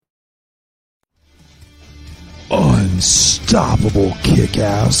unstoppable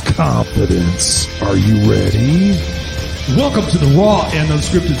kick-ass confidence. Are you ready? Welcome to the Raw and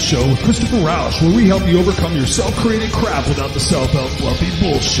Unscripted Show with Christopher Rausch, where we help you overcome your self-created crap without the self-help fluffy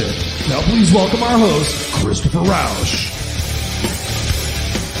bullshit. Now please welcome our host, Christopher Rausch.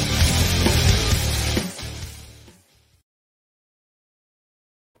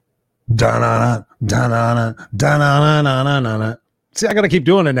 Da-na-na, da-na-na, da-na-na-na-na-na. See, I got to keep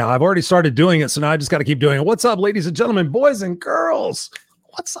doing it now. I've already started doing it, so now I just got to keep doing it. What's up, ladies and gentlemen, boys and girls?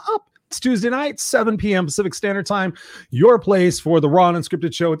 What's up? It's Tuesday night, 7 p.m. Pacific Standard Time, your place for the Raw and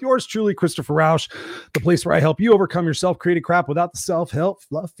Unscripted Show with yours truly, Christopher Rausch, the place where I help you overcome your self-created crap without the self-help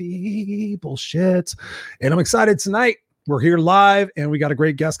fluffy bullshit. And I'm excited tonight. We're here live, and we got a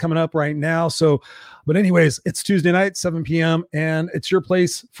great guest coming up right now. But anyways, it's Tuesday night, 7 p.m., and it's your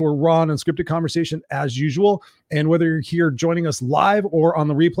place for raw and unscripted conversation as usual. And whether you're here joining us live or on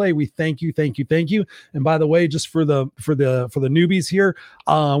the replay, we thank you. And by the way, just for the newbies here,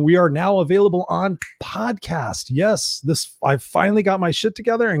 we are now available on podcast. Yes, I finally got my shit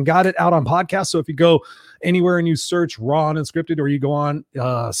together and got it out on podcast. So if you go anywhere and you search Raw and Unscripted, or you go on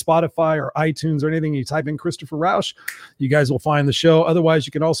Spotify or iTunes or anything, you type in Christopher Rausch, you guys will find the show. Otherwise,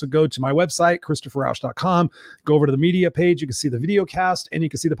 you can also go to my website, ChristopherRausch.com, go over to the media page. You can see the video cast and you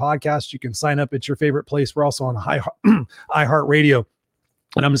can see the podcast. You can sign up at your favorite place. We're also on iHeartRadio.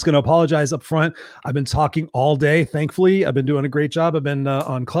 And I'm just going to apologize up front. I've been talking all day. Thankfully, I've been doing a great job. I've been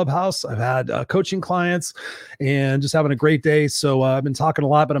on Clubhouse. I've had coaching clients and just having a great day. So I've been talking a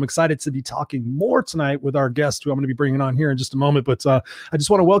lot, but I'm excited to be talking more tonight with our guest, who I'm going to be bringing on here in just a moment. But I just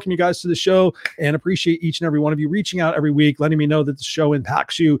want to welcome you guys to the show and appreciate each and every one of you reaching out every week, letting me know that the show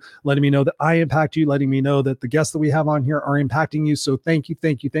impacts you, letting me know that I impact you, letting me know that the guests that we have on here are impacting you. So thank you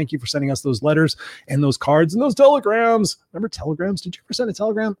for sending us those letters and those cards and those telegrams. Remember telegrams? Did you ever send a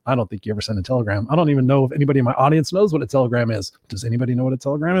telegram? I don't think you ever sent a telegram. I don't even know if anybody in my audience knows what a telegram is. Does anybody know what a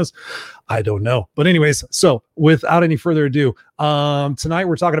telegram is? I don't know. But anyways, so without any further ado, tonight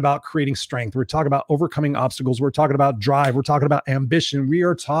we're talking about creating strength. We're talking about overcoming obstacles. We're talking about drive. We're talking about ambition. We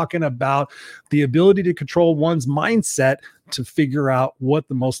are talking about the ability to control one's mindset to figure out what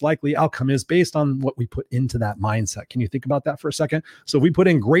the most likely outcome is based on what we put into that mindset. Can you think about that for a second? So if we put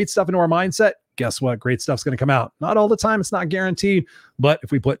in great stuff into our mindset, guess what? Great stuff's going to come out. Not all the time. It's not guaranteed. But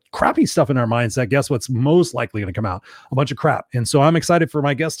if we put crappy stuff in our mindset, guess what's most likely going to come out? A bunch of crap. And so I'm excited for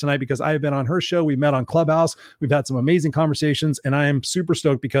my guest tonight because I have been on her show. We met on Clubhouse. We've had some amazing conversations, and I am super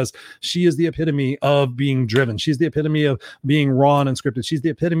stoked because she is the epitome of being driven. She's the epitome of being raw and unscripted. She's the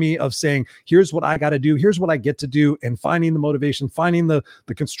epitome of saying, here's what I got to do. Here's what I get to do, and finding the motivation, finding the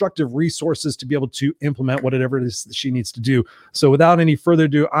constructive resources to be able to implement whatever it is that she needs to do. So without any further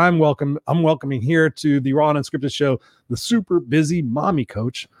ado, I'm welcoming here to the Raw and Unscripted Show, the super busy mommy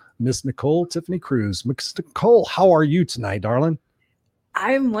coach, Miss Nicole Tiffany Cruz. Miss Nicole, how are you tonight, darling?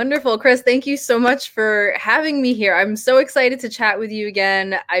 I'm wonderful, Chris. Thank you so much for having me here. I'm so excited to chat with you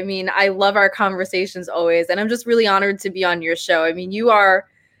again. I mean, I love our conversations always, and I'm just really honored to be on your show. I mean, you are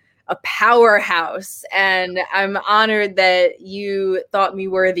a powerhouse, and I'm honored that you thought me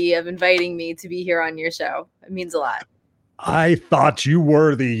worthy of inviting me to be here on your show. It means a lot. I thought you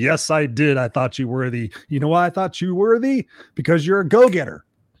worthy. Yes, I did. I thought you worthy. You know why I thought you worthy? Because you're a go-getter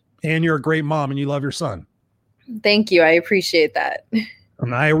and you're a great mom and you love your son. Thank you. I appreciate that.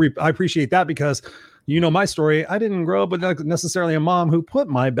 And I appreciate that because you know my story. I didn't grow up with necessarily a mom who put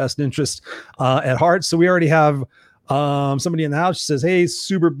my best interest at heart. So we already have somebody in the house. She says, hey,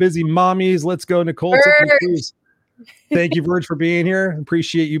 super busy mommies. Let's go, Nicole. Thank you, Verge, for being here.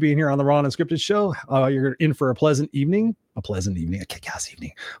 Appreciate you being here on the Raw and Unscripted Show. You're in for a pleasant evening, a kick-ass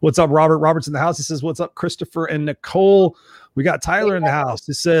evening. What's up, Robert? Robert's in the house. He says, what's up, Christopher and Nicole? We got Tyler in the house.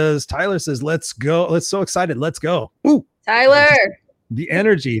 Tyler says, let's go. Let's so excited. Let's go. Ooh, Tyler. The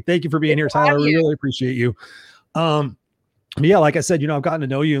energy. Thank you for being here, Tyler. We really appreciate you. Yeah, like I said, I've gotten to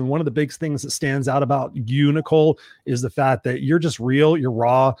know you. And one of the big things that stands out about you, Nicole, is the fact that you're just real, you're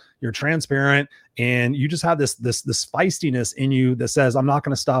raw, you're transparent, and you just have this feistiness in you that says, I'm not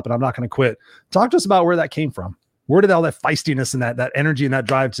going to stop and I'm not going to quit. Talk to us about where that came from. Where did all that feistiness and that energy and that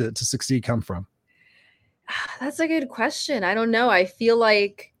drive to succeed come from? That's a good question. I don't know. I feel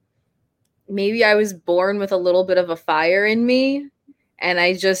like maybe I was born with a little bit of a fire in me, and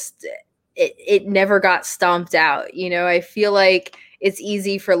it never got stomped out. I feel like it's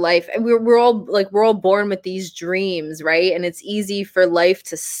easy for life, and we're all born with these dreams, right? And it's easy for life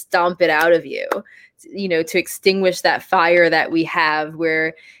to stomp it out of you, to extinguish that fire that we have,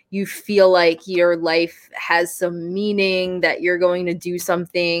 where you feel like your life has some meaning, that you're going to do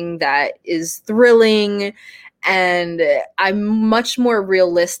something that is thrilling. And I'm much more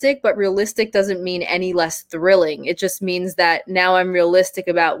realistic, but realistic doesn't mean any less thrilling. It just means that now I'm realistic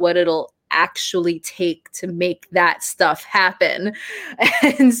about what it'll actually take to make that stuff happen.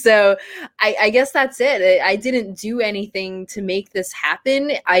 And so I guess that's it. I didn't do anything to make this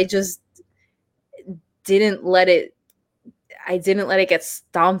happen. I just didn't let it get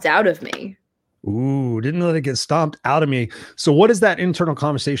stomped out of me. Ooh, didn't let it get stomped out of me. So what does that internal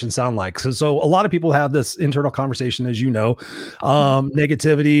conversation sound like? So a lot of people have this internal conversation, as you know,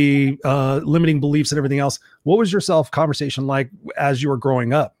 negativity, limiting beliefs and everything else. What was your self conversation like as you were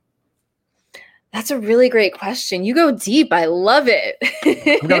growing up? That's a really great question. You go deep. I love it.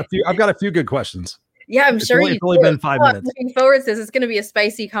 I've got a few good questions. Yeah, I'm sure it's only been 5 minutes. I'm looking forward to this. It's going to be a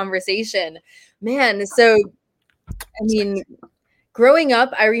spicy conversation, man. So, I mean, growing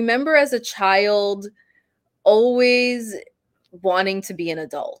up, I remember as a child always wanting to be an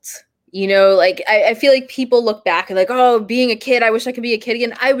adult. You know, like I feel like people look back and like, oh, being a kid, I wish I could be a kid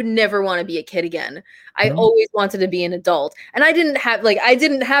again. I would never want to be a kid again. I always wanted to be an adult. And I didn't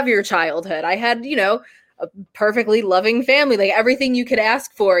have your childhood. I had, you know, a perfectly loving family, like everything you could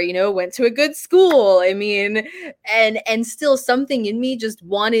ask for, you know, went to a good school. I mean, and still something in me just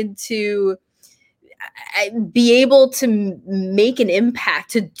wanted to be able to make an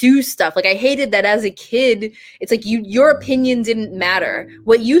impact, to do stuff. Like I hated that as a kid. It's like your opinion didn't matter.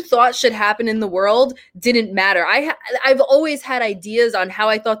 What you thought should happen in the world didn't matter. I've always had ideas on how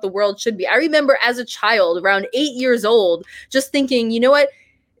I thought the world should be. I remember as a child, around 8 years old, just thinking, you know what?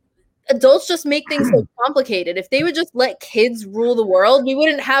 Adults just make things so complicated. If they would just let kids rule the world, we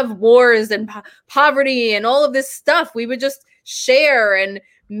wouldn't have wars and poverty and all of this stuff. We would just share and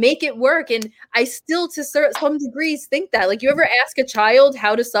make it work. And I still, to some degrees, think that. Like, you ever ask a child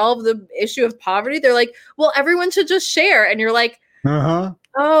how to solve the issue of poverty? They're like, well, everyone should just share. And you're like,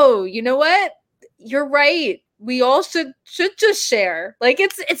 oh, you know what? You're right. We all should just share. Like,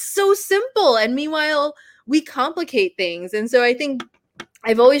 it's so simple. And meanwhile, we complicate things. And so I think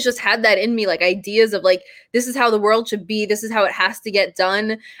I've always just had that in me, like ideas of like, this is how the world should be. This is how it has to get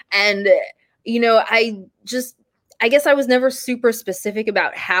done. And, you know, I guess I was never super specific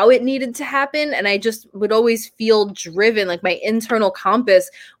about how it needed to happen. And I just would always feel driven, like my internal compass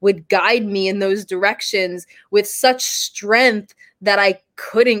would guide me in those directions with such strength that I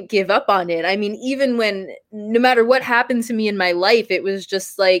couldn't give up on it. I mean, even when, no matter what happened to me in my life, it was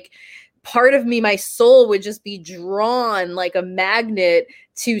just like, part of me, my soul would just be drawn like a magnet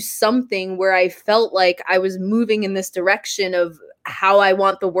to something where I felt like I was moving in this direction of how I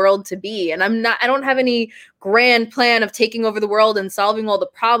want the world to be. And I don't have any grand plan of taking over the world and solving all the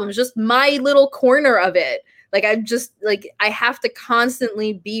problems, just my little corner of it. Like, I'm just like, I have to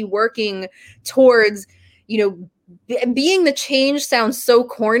constantly be working towards, you know, being the change. Sounds so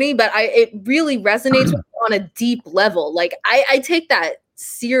corny, but it really resonates with me on a deep level. Like I take that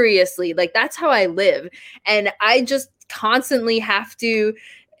seriously. Like, that's how I live. And I just constantly have to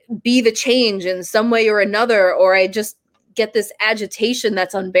be the change in some way or another, or I just get this agitation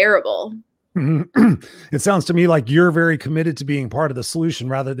that's unbearable. It sounds to me like you're very committed to being part of the solution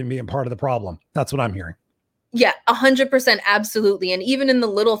rather than being part of the problem. That's what I'm hearing. Yeah, 100%. Absolutely. And even in the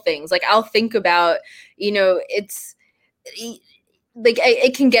little things, like I'll think about, you know, it's like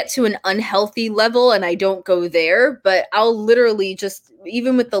it can get to an unhealthy level and I don't go there, but I'll literally just,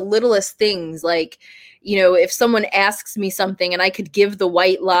 even with the littlest things, like, you know, if someone asks me something and I could give the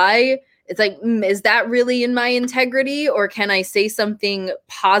white lie, it's like, is that really in my integrity, or can I say something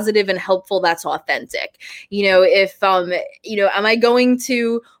positive and helpful that's authentic? You know, if, you know, am I going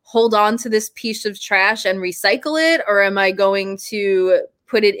to hold on to this piece of trash and recycle it, or am I going to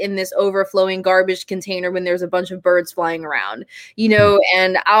put it in this overflowing garbage container when there's a bunch of birds flying around, you know?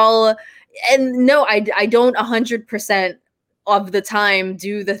 And no, I don't 100% of the time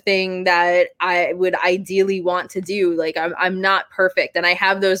do the thing that I would ideally want to do. Like, I'm not perfect. And I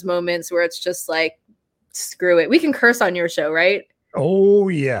have those moments where it's just like, screw it. We can curse on your show, right? Oh,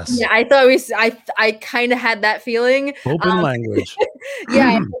 yes. Yeah, I thought I kind of had that feeling. Open language.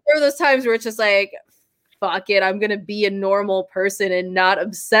 Yeah, there are those times where it's just like, fuck it, I'm gonna be a normal person and not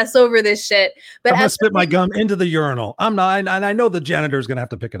obsess over this shit. But I'm gonna spit my gum into the urinal. I'm not, and I know the janitor's gonna have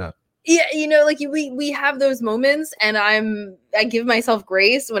to pick it up. Yeah, you know, like we have those moments, and I give myself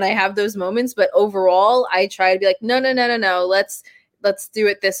grace when I have those moments. But overall, I try to be like, no, let's do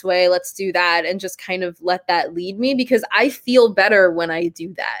it this way, let's do that, and just kind of let that lead me, because I feel better when I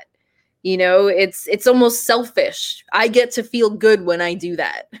do that. You know, it's almost selfish. I get to feel good when I do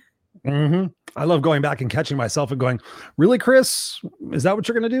that. Mm-hmm. I love going back and catching myself and going, really, Chris, is that what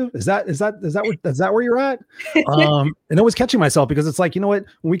you're going to do? Is that where you're at? And always catching myself, because it's like, you know what,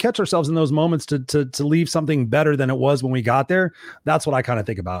 when we catch ourselves in those moments to leave something better than it was when we got there, that's what I kind of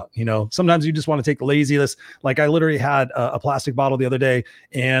think about. You know, sometimes you just want to take the laziness. Like I literally had a plastic bottle the other day,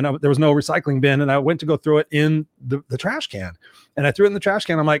 and there was no recycling bin, and I went to go throw it in the trash can. And I threw it in the trash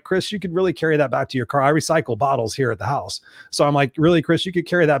can. I'm like, Chris, you could really carry that back to your car. I recycle bottles here at the house. So I'm like, really, Chris, you could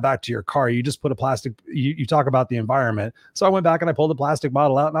carry that back to your car. You just put a plastic, you talk about the environment. So I went back and I pulled the plastic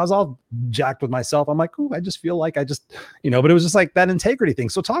bottle out, and I was all jacked with myself. I'm like, ooh, I just feel like but it was just like that integrity thing.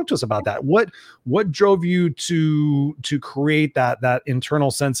 So talk to us about that. What drove you to create that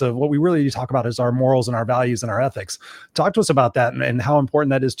internal sense of what we really talk about is our morals and our values and our ethics? Talk to us about that and how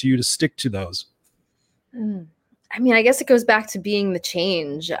important that is to you to stick to those. I mean, I guess it goes back to being the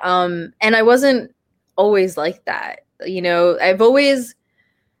change. And I wasn't always like that. You know, I've always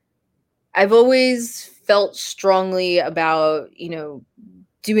felt strongly about, you know,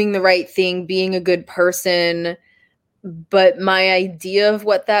 doing the right thing, being a good person. But my idea of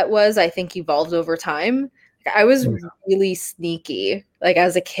what that was, I think, evolved over time. I was really sneaky, like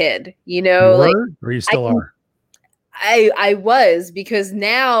as a kid, you know, or you still are? I was, because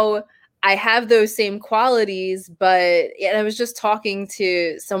now I have those same qualities, but I was just talking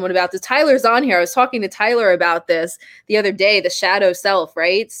to someone about this. Tyler's on here. I was talking to Tyler about this the other day, the shadow self,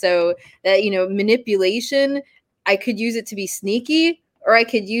 right? So that, you know, manipulation, I could use it to be sneaky, or I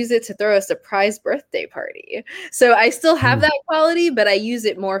could use it to throw a surprise birthday party. So I still have that quality, but I use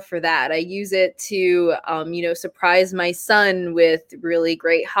it more for that. I use it to, you know, surprise my son with really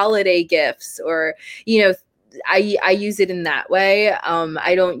great holiday gifts, or, you know, I use it in that way.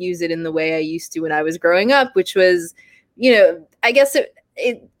 I don't use it in the way I used to when I was growing up, which was, you know, I guess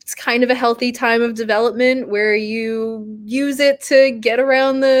it's kind of a healthy time of development where you use it to get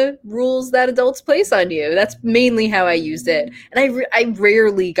around the rules that adults place on you. That's mainly how I used it. And I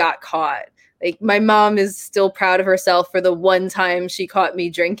rarely got caught. Like, my mom is still proud of herself for the one time she caught me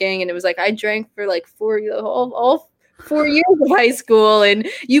drinking. And it was like, I drank for like all 4 years of high school, and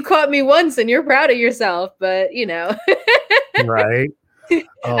you caught me once and you're proud of yourself, but you know. Right.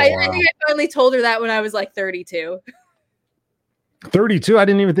 Oh, I think I finally told her that when I was like 32. 32? I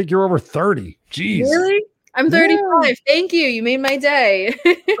didn't even think you were over 30. Jeez. Really? I'm 35. Yeah. Thank you. You made my day.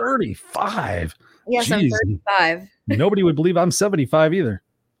 35. Yes, jeez. I'm 35. Nobody would believe I'm 75 either.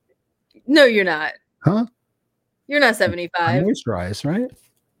 No, you're not. Huh? You're not 75. I moisturize, right?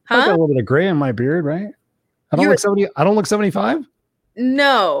 Huh? I got a little bit of gray in my beard, right? I don't look 75?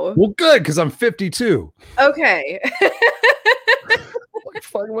 No. Well, good, because I'm 52. Okay.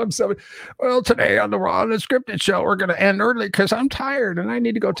 I'm 70. Well, today on the Raw Unscripted show, we're going to end early because I'm tired and I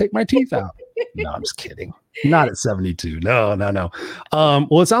need to go take my teeth out. No, I'm just kidding. Not at 72. No.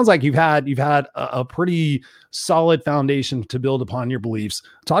 Well, it sounds like you've had a pretty solid foundation to build upon your beliefs.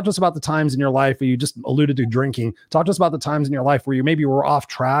 Talk to us about the times in your life where you just alluded to drinking. Talk to us about the times in your life where you maybe were off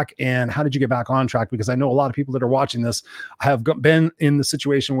track, and how did you get back on track? Because I know a lot of people that are watching this have been in the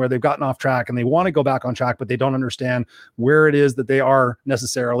situation where they've gotten off track and they want to go back on track, but they don't understand where it is that they are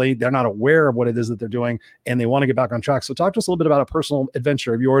necessarily. They're not aware of what it is that they're doing, and they want to get back on track. So talk to us a little bit about a personal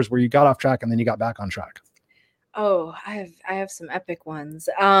adventure of yours where you got off track and then you got back on track. Oh, I have some epic ones.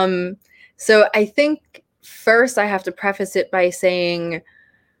 So I think first I have to preface it by saying,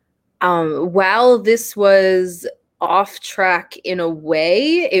 while this was off track in a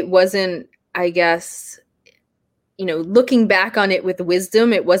way, it wasn't, I guess, you know, looking back on it with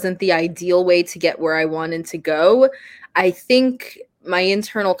wisdom, it wasn't the ideal way to get where I wanted to go. I think my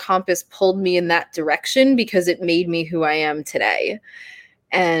internal compass pulled me in that direction because it made me who I am today.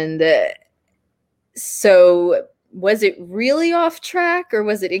 And so was it really off track, or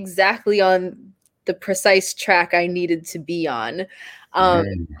was it exactly on the precise track I needed to be on?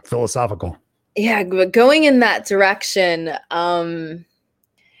 Philosophical. Yeah, going in that direction.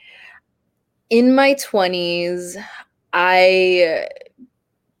 In my 20s, I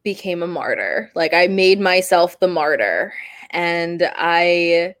became a martyr. Like, I made myself the martyr. And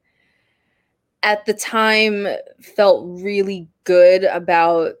I, at the time, felt really good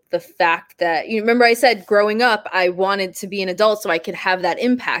about the fact that, you remember I said growing up, I wanted to be an adult so I could have that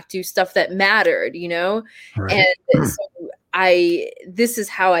impact, do stuff that mattered, you know? Right. And so this is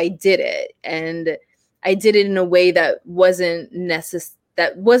how I did it. And I did it in a way that wasn't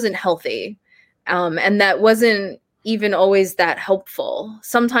healthy. And that wasn't even always that helpful.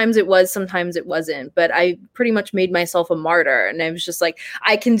 Sometimes it was, sometimes it wasn't, but I pretty much made myself a martyr. And I was just like,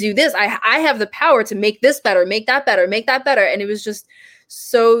 I can do this. I have the power to make this better, make that better, make that better. And it was just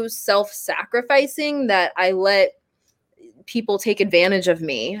so self-sacrificing that I let people take advantage of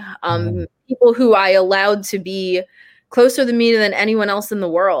me. People who I allowed to be closer to me than anyone else in the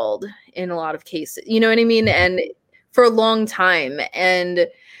world in a lot of cases. You know what I mean? And for a long time. And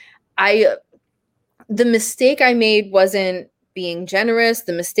the mistake I made wasn't being generous.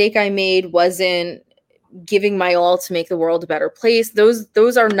 The mistake I made wasn't giving my all to make the world a better place.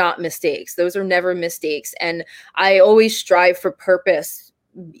 Those are not mistakes. Those are never mistakes. And I always strive for purpose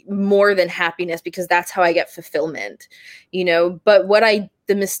more than happiness, because that's how I get fulfillment, you know. But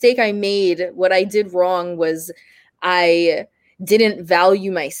the mistake I made, what I did wrong was I didn't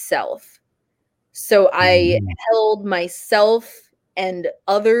value myself. So I held myself and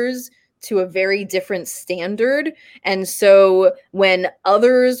others to a very different standard. And so when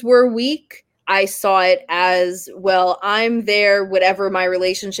others were weak, I saw it as, well, I'm there, whatever my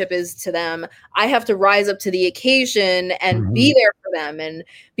relationship is to them. I have to rise up to the occasion and be there for them and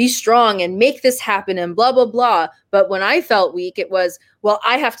be strong and make this happen and blah, blah, blah. But when I felt weak, it was, well,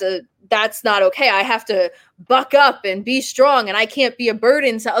 that's not okay. I have to buck up and be strong, and I can't be a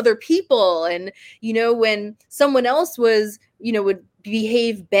burden to other people. And, you know, when someone else would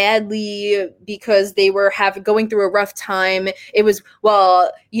behave badly because they were going through a rough time, it was,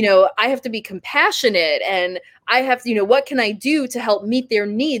 well, you know, I have to be compassionate, and I have to, you know, what can I do to help meet their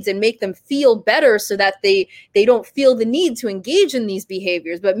needs and make them feel better so that they don't feel the need to engage in these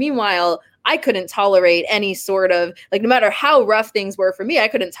behaviors. But meanwhile, I couldn't tolerate any sort of, like, no matter how rough things were for me, I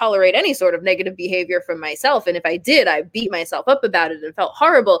couldn't tolerate any sort of negative behavior from myself. And if I did, I beat myself up about it and felt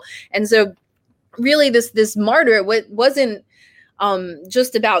horrible. And so really this martyr, it wasn't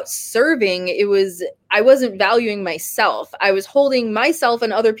just about serving. I wasn't valuing myself. I was holding myself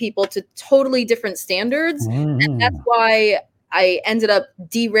and other people to totally different standards. And that's why I ended up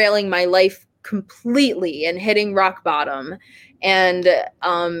derailing my life completely and hitting rock bottom. And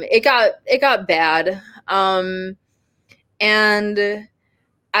it got bad. And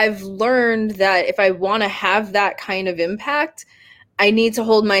I've learned that if I want to have that kind of impact, I need to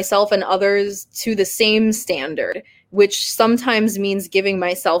hold myself and others to the same standard, which sometimes means giving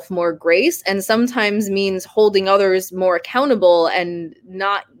myself more grace and sometimes means holding others more accountable and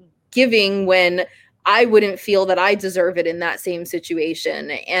not giving when I wouldn't feel that I deserve it in that same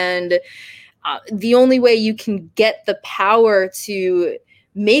situation. And the only way you can get the power to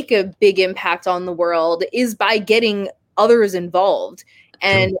make a big impact on the world is by getting others involved.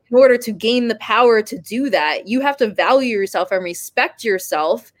 And in order to gain the power to do that, you have to value yourself and respect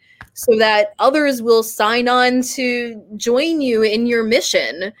yourself so that others will sign on to join you in your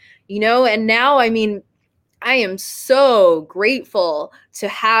mission, you know? And now, I mean, I am so grateful to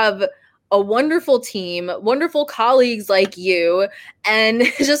have a wonderful team, wonderful colleagues like you, and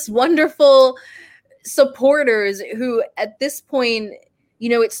just wonderful supporters who at this point, you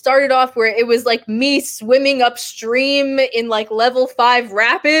know, it started off where it was like me swimming upstream in like level 5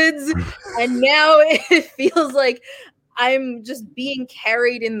 rapids. And now it feels like I'm just being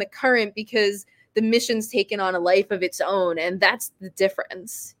carried in the current because the mission's taken on a life of its own. And that's the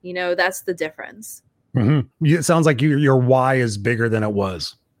difference. You know, that's the difference. It sounds like your why is bigger than it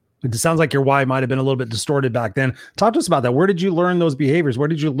was. It sounds like your why might have been a little bit distorted back then. Talk to us about that. Where did you learn those behaviors? Where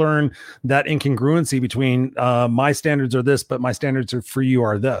did you learn that incongruency between my standards are this, but my standards are for you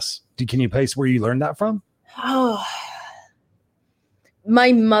are this? Can you place where you learned that from? Oh,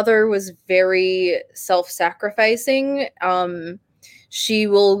 my mother was very self-sacrificing. She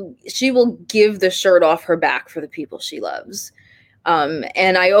will give the shirt off her back for the people she loves.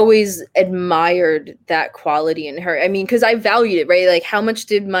 And I always admired that quality in her. I mean, because I valued it, right? Like, how much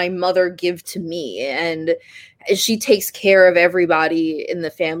did my mother give to me? And she takes care of everybody in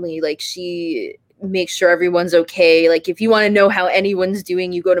the family. Like, she makes sure everyone's okay. Like, if you want to know how anyone's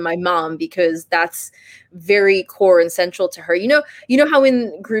doing, you go to my mom, because that's very core and central to her. You know how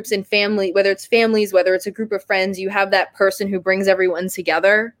in groups and family, whether it's families, whether it's a group of friends, you have that person who brings everyone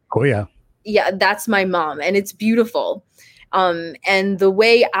together. Oh, yeah. Yeah, that's my mom. And it's beautiful. And the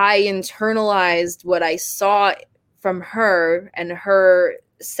way I internalized what I saw from her and her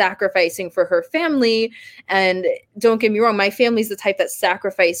sacrificing for her family, and don't get me wrong, my family's the type that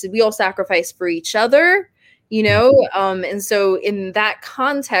sacrifices. We all sacrifice for each other, you know? And so in that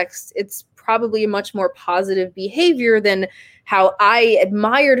context, it's probably a much more positive behavior than how I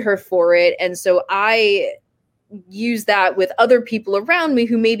admired her for it. And so I use that with other people around me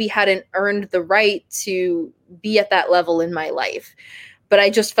who maybe hadn't earned the right to be at that level in my life. But I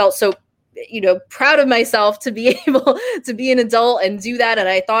just felt so, you know, proud of myself to be able to be an adult and do that. And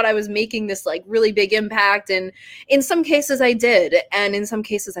I thought I was making this like really big impact. And in some cases I did. And in some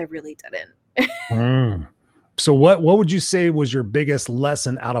cases I really didn't. So what would you say was your biggest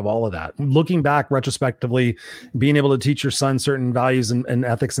lesson out of all of that? Looking back retrospectively, being able to teach your son certain values and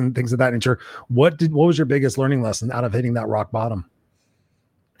ethics and things of that nature, what was your biggest learning lesson out of hitting that rock bottom?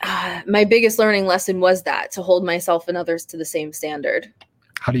 My biggest learning lesson was that to hold myself and others to the same standard.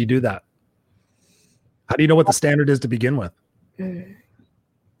 How do you do that? How do you know what the standard is to begin with?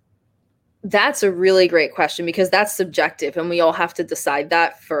 That's a really great question, because that's subjective and we all have to decide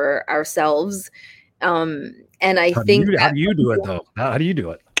that for ourselves. And I think how do you do it though? How do you do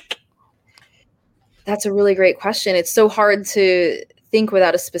it? That's a really great question. It's so hard to think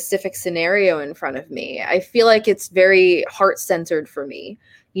without a specific scenario in front of me. I feel like it's very heart-centered for me.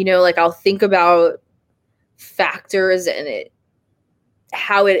 You know, like I'll think about factors and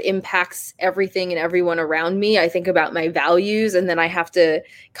how it impacts everything and everyone around me. I think about my values, and then I have to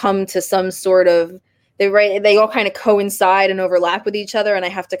come to some sort of, they all kind of coincide and overlap with each other, and I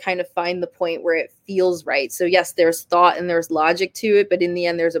have to kind of find the point where it feels right. So yes, there's thought and there's logic to it, but in the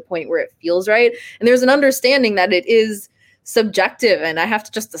end, there's a point where it feels right. And there's an understanding that it is subjective and I have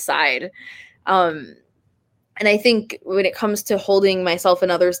to just decide. And I think when it comes to holding myself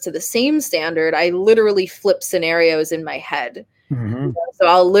and others to the same standard, I literally flip scenarios in my head. Mm-hmm. So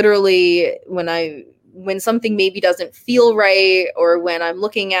I'll literally, when something maybe doesn't feel right, or when I'm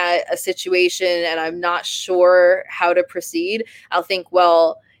looking at a situation and I'm not sure how to proceed, I'll think,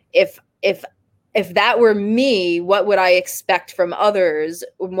 well, if that were me, what would I expect from others?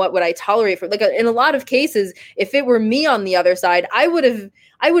 What would I tolerate from, like, in a lot of cases, if it were me on the other side, I wouldn't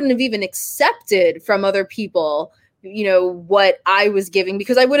have even accepted from other people, you know, what I was giving,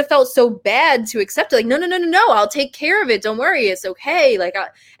 because I would have felt so bad to accept it. Like, no, I'll take care of it. Don't worry. It's okay. Like,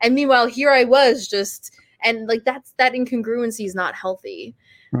 and meanwhile, here I was just, and like, that incongruency is not healthy.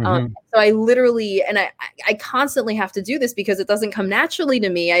 Mm-hmm. So I literally, and I constantly have to do this because it doesn't come naturally to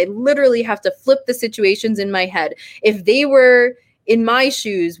me. I literally have to flip the situations in my head. If they were in my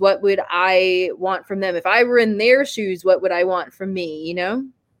shoes, what would I want from them? If I were in their shoes, what would I want from me? You know?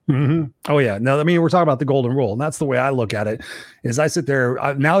 Mm-hmm. Oh yeah. No, I mean, we're talking about the golden rule, and that's the way I look at it. Is I sit there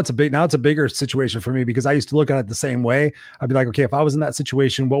now it's a bigger situation for me, because I used to look at it the same way. I'd be like, okay, if I was in that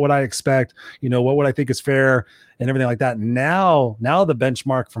situation, what would I expect? You know, what would I think is fair and everything like that. Now the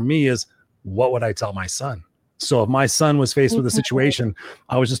benchmark for me is, what would I tell my son? So if my son was faced with a situation,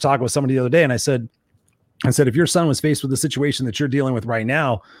 I was just talking with somebody the other day, and I said, if your son was faced with the situation that you're dealing with right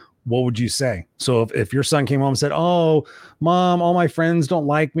now, what would you say? So if your son came home and said, oh, mom, all my friends don't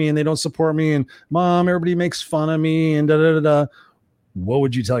like me and they don't support me, and mom, everybody makes fun of me, and what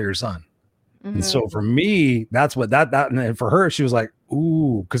would you tell your son? Mm-hmm. And so for me, that's what and for her, she was like,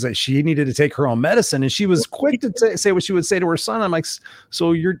 ooh, because she needed to take her own medicine, and she was quick to say what she would say to her son. I'm like,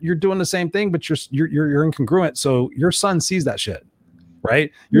 so you're doing the same thing, but you're incongruent. So your son sees that shit.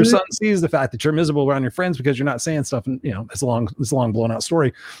 Right. Your son sees the fact that you're miserable around your friends because you're not saying stuff, and you know, it's a long blown out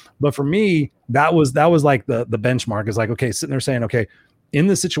story. But for me, that was like the benchmark, is like, okay, sitting there saying, okay, in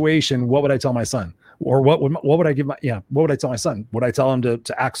this situation, what would I tell my son? Or what would I what would I tell my son? Would I tell him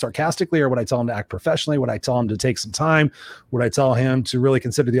to act sarcastically, or would I tell him to act professionally? Would I tell him to take some time? Would I tell him to really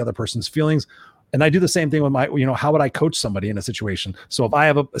consider the other person's feelings? And I do the same thing with how would I coach somebody in a situation? So if I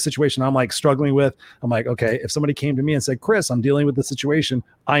have a situation I'm like struggling with, I'm like, okay, if somebody came to me and said, Chris, I'm dealing with the situation,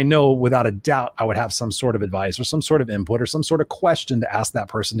 I know without a doubt I would have some sort of advice or some sort of input or some sort of question to ask that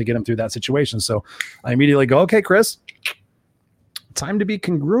person to get them through that situation. So I immediately go, okay, Chris, time to be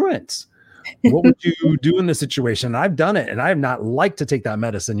congruent. What would you do in this situation? And I've done it, and I have not liked to take that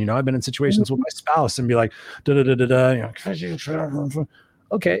medicine. You know, I've been in situations with my spouse and be like,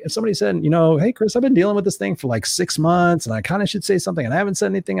 okay, if somebody said, hey, Chris, I've been dealing with this thing for like 6 months and I kind of should say something and I haven't said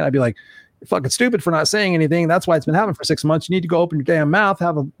anything. And I'd be like, you're fucking stupid for not saying anything. That's why it's been happening for 6 months. You need to go open your damn mouth,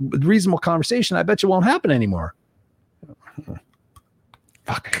 have a reasonable conversation. I bet you won't happen anymore.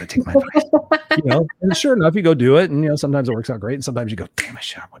 Fuck, I gotta take my advice. And sure enough, you go do it. And, sometimes it works out great. And sometimes you go, damn, I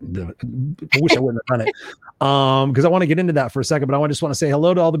wouldn't do it. I wish I wouldn't have done it. Because I want to get into that for a second, but I just want to say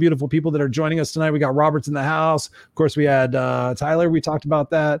hello to all the beautiful people that are joining us tonight. We got Robert's in the house. Of course, we had Tyler. We talked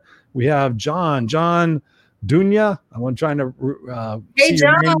about that. We have John Dunya. I'm trying to hey,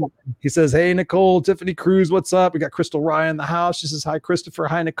 John. He says, hey, Nicole, Tiffany Cruz, what's up? We got Crystal Ryan in the house. She says, hi, Christopher.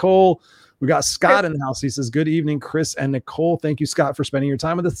 Hi, Nicole. We got Scott in the house. He says, good evening, Chris and Nicole. Thank you, Scott, for spending your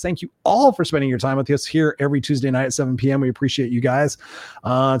time with us. Thank you all for spending your time with us here every Tuesday night at 7 p.m. We appreciate you guys.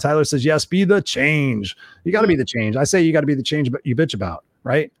 Tyler says, yes, be the change. You got to be the change. I say you got to be the change, but you bitch about,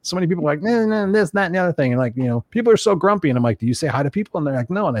 right? So many people are like, no, this, that, and the other thing. And like, people are so grumpy. And I'm like, do you say hi to people? And they're like,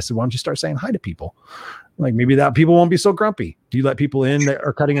 no. And I said, why don't you start saying hi to people? Like, maybe that people won't be so grumpy. Do you let people in that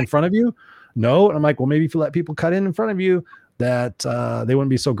are cutting in front of you? No. And I'm like, well, maybe if you let people cut in front of you, that they wouldn't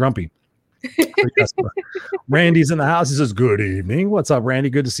be so grumpy. Yes, Randy's in the house. He says, "Good evening. What's up, Randy?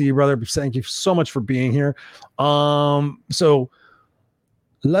 Good to see you, brother. Thank you so much for being here." So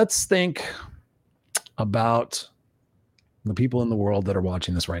let's think about the people in the world that are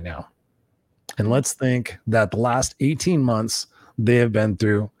watching this right now. And let's think that the last 18 months, they have been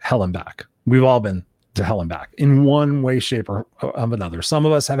through hell and back. We've all been to hell and back in one way, shape, or of another. Some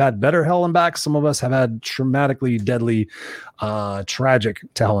of us have had better hell and back. Some of us have had traumatically, deadly, tragic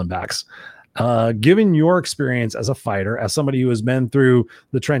to hell and backs. Given your experience as a fighter, as somebody who has been through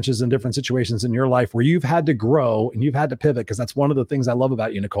the trenches in different situations in your life where you've had to grow and you've had to pivot, because that's one of the things I love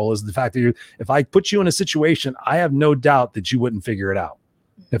about you, Nicole, is the fact that if I put you in a situation, I have no doubt that you wouldn't figure it out.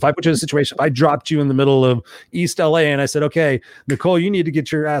 If I put you in a situation, if I dropped you in the middle of East LA and I said, "Okay, Nicole, you need to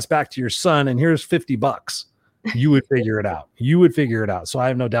get your ass back to your son, and here's $50," you would figure it out. You would figure it out. So I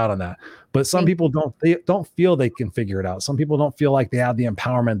have no doubt on that. But some people don't feel they can figure it out. Some people don't feel like they have the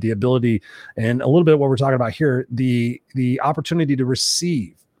empowerment, the ability, and a little bit of what we're talking about here, the opportunity to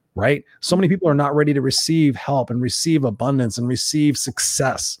receive, right? So many people are not ready to receive help and receive abundance and receive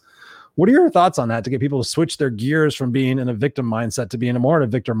success. What are your thoughts on that, to get people to switch their gears from being in a victim mindset to being more in a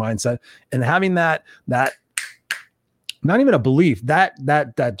victor mindset, and having that not even a belief, that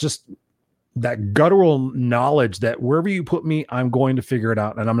guttural knowledge that wherever you put me, I'm going to figure it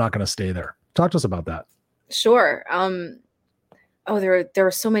out and I'm not going to stay there? Talk to us about that. Sure. There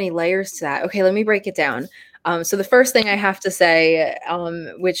are so many layers to that. Okay, let me break it down. So the first thing I have to say,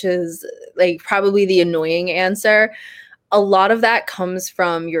 which is like probably the annoying answer, a lot of that comes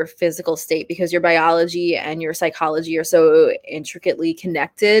from your physical state, because your biology and your psychology are so intricately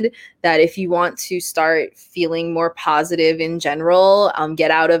connected that if you want to start feeling more positive in general, get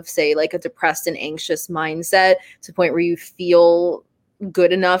out of, say, like a depressed and anxious mindset to the point where you feel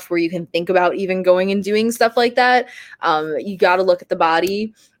good enough where you can think about even going and doing stuff like that, you got to look at the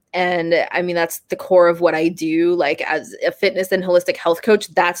body. And I mean, that's the core of what I do. Like, as a fitness and holistic health coach,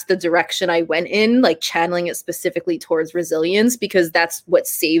 that's the direction I went in, like channeling it specifically towards resilience, because that's what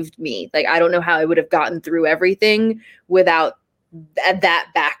saved me. Like, I don't know how I would have gotten through everything without that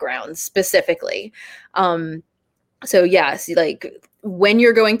background specifically. So yeah, see, like when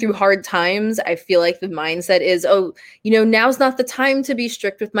you're going through hard times, I feel like the mindset is, oh, now's not the time to be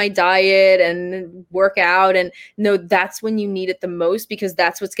strict with my diet and work out. And no, that's when you need it the most, because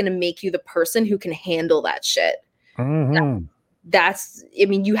that's what's going to make you the person who can handle that shit. Mm-hmm.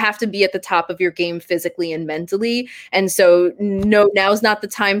 You have to be at the top of your game physically and mentally. And so no, now's not the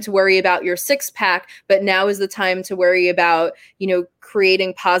time to worry about your 6-pack, but now is the time to worry about,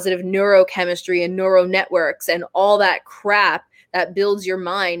 creating positive neurochemistry and neural networks and all that crap that builds your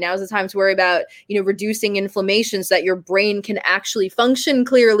mind. Now's the time to worry about, reducing inflammation so that your brain can actually function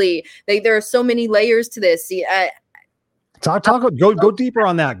clearly. There are so many layers to this. See, Go deeper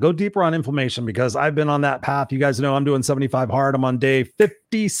on that. Go deeper on inflammation, because I've been on that path. You guys know I'm doing 75 hard. I'm on day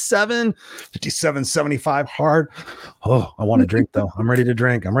 57, 75 hard. Oh, I want to drink though. I'm ready to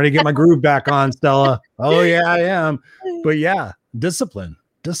drink. I'm ready to get my groove back on, Stella. Oh yeah, I am. But yeah, discipline.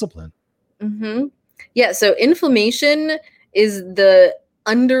 Mm-hmm. Yeah. So inflammation is the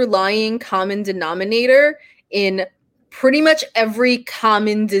underlying common denominator in pretty much every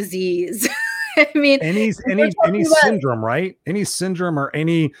common disease. I mean, any syndrome, right? Any syndrome or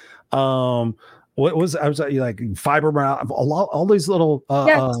any what was I was like fibromyalgia, all these little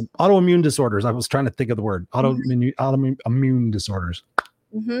autoimmune disorders. I was trying to think of the word autoimmune disorders.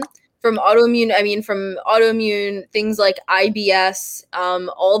 Mm-hmm. From autoimmune things like IBS,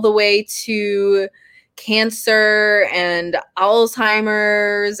 all the way to cancer and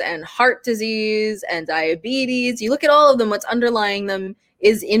Alzheimer's and heart disease and diabetes. You look at all of them, what's underlying them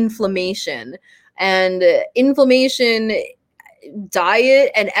is inflammation. And inflammation,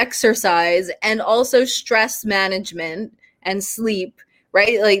 diet and exercise, and also stress management and sleep,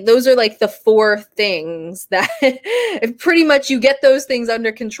 right? Like those are like the 4 things that if pretty much you get those things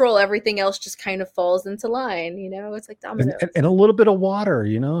under control, everything else just kind of falls into line. It's like dominoes. And a little bit of water,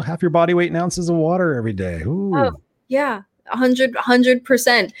 half your body weight in ounces of water every day. Ooh. Oh, yeah.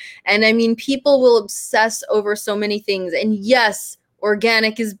 100%. And I mean, people will obsess over so many things. And yes,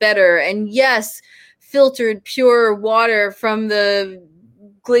 organic is better. And yes, filtered pure water from the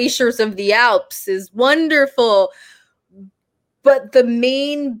glaciers of the Alps is wonderful. But the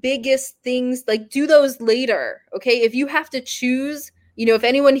main biggest things, like, do those later. Okay. If you have to choose, if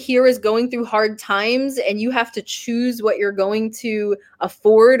anyone here is going through hard times and you have to choose what you're going to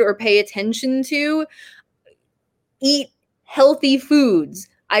afford or pay attention to, eat healthy foods.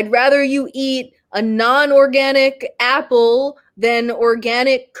 I'd rather you eat a non-organic apple than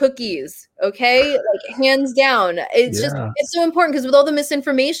organic cookies. Okay, like hands down. It's just, it's so important because with all the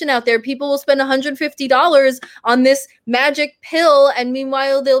misinformation out there, people will spend $150 on this magic pill, and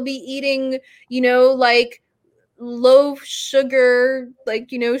meanwhile they'll be eating, like low sugar, like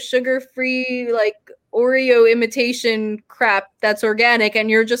sugar-free, like Oreo imitation crap that's organic, and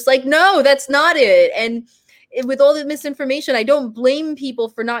you're just like, no, that's not it. And with all the misinformation, I don't blame people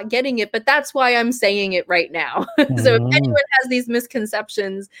for not getting it, but that's why I'm saying it right now. So if anyone has these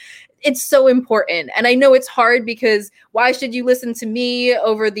misconceptions, it's so important. And I know it's hard because why should you listen to me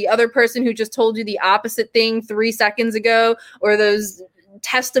over the other person who just told you the opposite thing 3 seconds ago, or those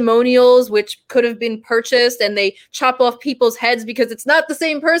testimonials which could have been purchased and they chop off people's heads because it's not the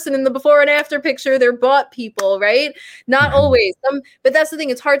same person in the before and after picture. They're bought people, right? Not always. But that's the thing.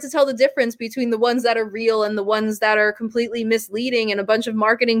 It's hard to tell the difference between the ones that are real and the ones that are completely misleading and a bunch of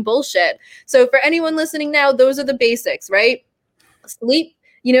marketing bullshit. So for anyone listening now, those are the basics, right? Sleep.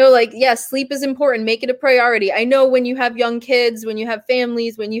 Sleep is important. Make it a priority. I know when you have young kids, when you have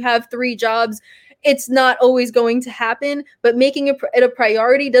families, when you have 3 jobs, it's not always going to happen, but making it a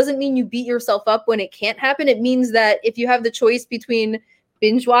priority doesn't mean you beat yourself up when it can't happen. It means that if you have the choice between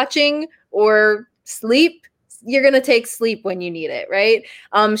binge watching or sleep, you're going to take sleep when you need it, right?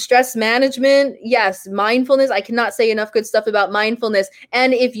 Stress management, yes. Mindfulness, I cannot say enough good stuff about mindfulness.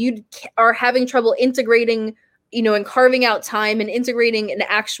 And if you are having trouble integrating and carving out time and integrating an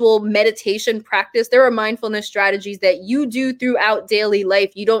actual meditation practice, there are mindfulness strategies that you do throughout daily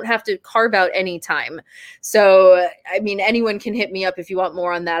life. You don't have to carve out any time. So, I mean, anyone can hit me up if you want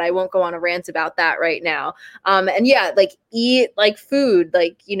more on that. I won't go on a rant about that right now. Eat like food,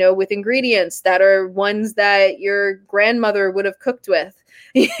 with ingredients that are ones that your grandmother would have cooked with,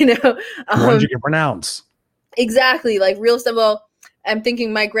 ones you can pronounce. Exactly. Like real stuff. Well, I'm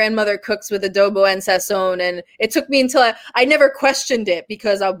thinking my grandmother cooks with adobo and sazon, and it took me until I never questioned it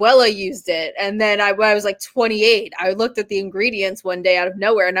because Abuela used it. And then when I was like 28, I looked at the ingredients one day out of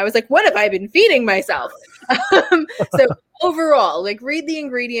nowhere, and I was like, what have I been feeding myself? So overall, read the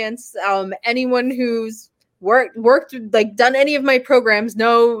ingredients. Anyone who's worked, done any of my programs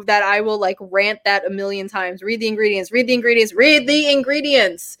know that I will rant that a million times. Read the ingredients,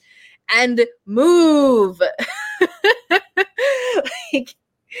 and move.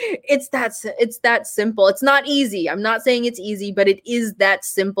 It's that simple. It's not easy. I'm not saying it's easy, but it is that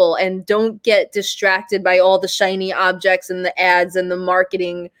simple. And don't get distracted by all the shiny objects and the ads and the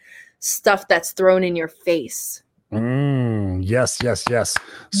marketing stuff that's thrown in your face. Yes.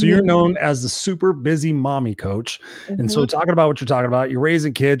 So you're known as the super busy mommy coach. And so talking about what you're talking about, you're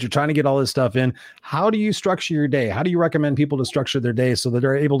raising kids, you're trying to get all this stuff in. How do you structure your day? How do you recommend people to structure their day so that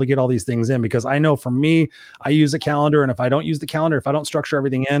they're able to get all these things in? Because I know for me, I use a calendar. And if I don't use the calendar, if I don't structure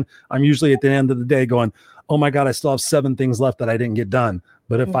everything in, I'm usually at the end of the day going, oh my God, I still have 7 things left that I didn't get done.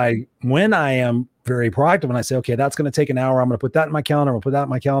 But when I am very proactive and I say, okay, that's going to take an hour, I'm going to put that in my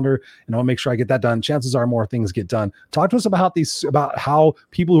calendar, and I'll make sure I get that done. Chances are more things get done. Talk to us about how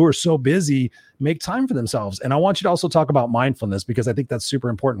people who are so busy make time for themselves. And I want you to also talk about mindfulness, because I think that's super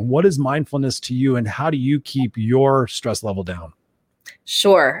important. What is mindfulness to you, and how do you keep your stress level down?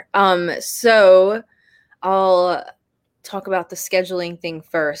 Sure. So I'll talk about the scheduling thing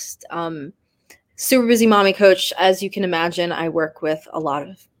first. Super busy mommy coach. As you can imagine, I work with a lot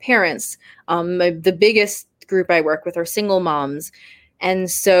of parents. The biggest group I work with are single moms.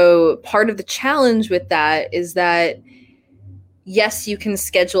 And so part of the challenge with that is that, yes, you can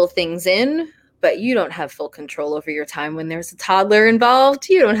schedule things in, but you don't have full control over your time when there's a toddler involved.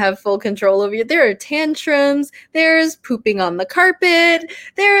 You don't have full control over there are tantrums. There's pooping on the carpet.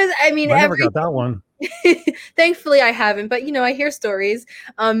 I never got that one. Thankfully I haven't, but I hear stories.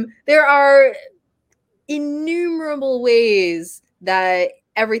 There are innumerable ways that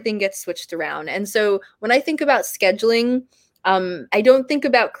everything gets switched around. And so when I think about scheduling, I don't think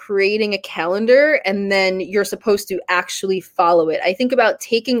about creating a calendar and then you're supposed to actually follow it. I think about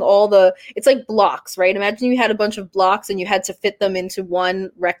taking it's like blocks, right? Imagine you had a bunch of blocks and you had to fit them into one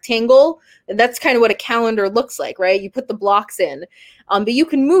rectangle. And that's kind of what a calendar looks like, right? You put the blocks in, but you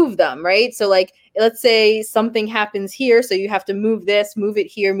can move them, right? So let's say something happens here. So you have to move this, move it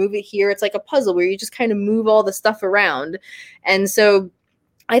here, move it here. It's like a puzzle where you just kind of move all the stuff around. And so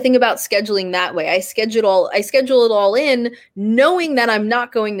I think about scheduling that way. I schedule it all in knowing that I'm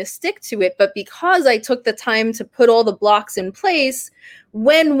not going to stick to it. But because I took the time to put all the blocks in place,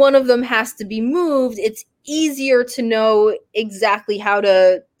 when one of them has to be moved, it's easier to know exactly how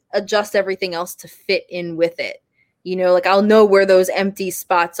to adjust everything else to fit in with it. Like I'll know where those empty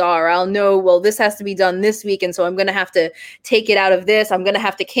spots are. I'll know, well, this has to be done this week. And so I'm going to have to take it out of this. I'm going to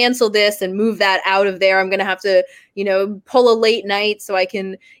have to cancel this and move that out of there. I'm going to have to, pull a late night so I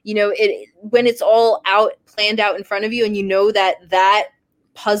can, when it's all planned out in front of you, and that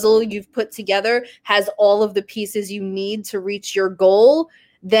puzzle you've put together has all of the pieces you need to reach your goal,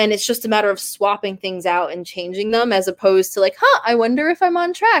 then it's just a matter of swapping things out and changing them, as opposed to like, I wonder if I'm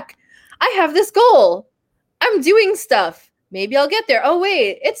on track. I have this goal. I'm doing stuff. Maybe I'll get there. Oh,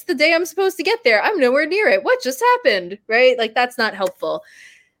 wait, it's the day I'm supposed to get there. I'm nowhere near it. What just happened? Right? Like, that's not helpful.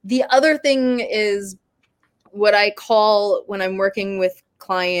 The other thing is what I call, when I'm working with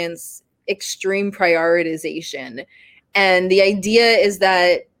clients, extreme prioritization. And the idea is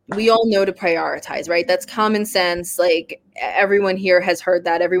that we all know to prioritize, right? That's common sense. Like, everyone here has heard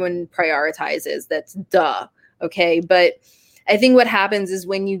that. Everyone prioritizes. That's duh. Okay. But I think what happens is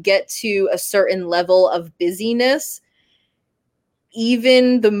when you get to a certain level of busyness,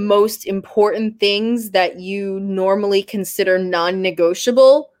 even the most important things that you normally consider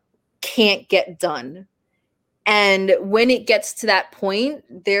non-negotiable can't get done. And when it gets to that point,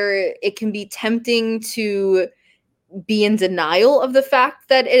 it can be tempting to be in denial of the fact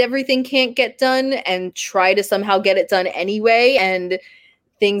that everything can't get done and try to somehow get it done anyway. And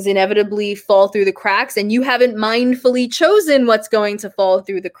things inevitably fall through the cracks, and you haven't mindfully chosen what's going to fall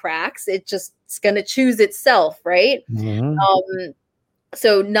through the cracks. It's going to choose itself, right? Mm-hmm.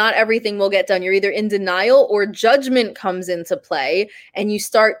 So not everything will get done. You're either in denial or judgment comes into play, and you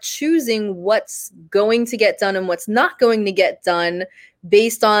start choosing what's going to get done and what's not going to get done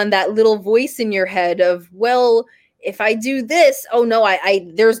based on that little voice in your head of, well, if I do this, oh no,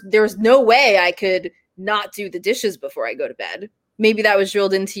 there's no way I could not do the dishes before I go to bed. Maybe that was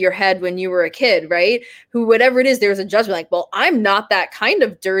drilled into your head when you were a kid, right? Whatever it is, there's a judgment like, well, I'm not that kind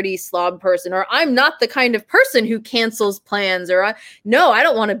of dirty slob person, or I'm not the kind of person who cancels plans, or no, I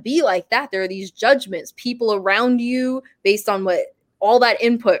don't want to be like that. There are these judgments, people around you, based on all that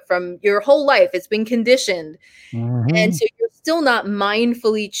input from your whole life, it's been conditioned. Mm-hmm. And so you're still not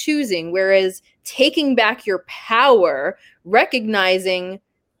mindfully choosing, whereas taking back your power, recognizing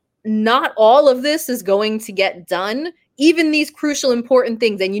not all of this is going to get done, even these crucial, important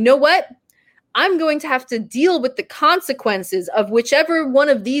things. And you know what? I'm going to have to deal with the consequences of whichever one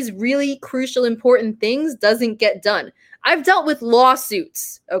of these really crucial, important things doesn't get done. I've dealt with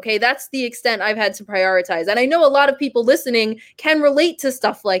lawsuits. Okay. That's the extent I've had to prioritize. And I know a lot of people listening can relate to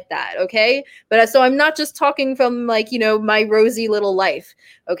stuff like that. Okay. But so I'm not just talking from my rosy little life.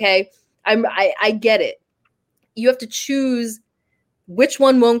 Okay. I get it. You have to choose which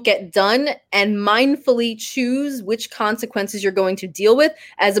one won't get done and mindfully choose which consequences you're going to deal with,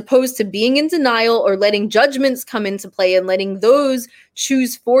 as opposed to being in denial or letting judgments come into play and letting those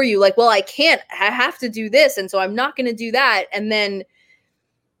choose for you. Like, well, I have to do this, and so I'm not going to do that. And then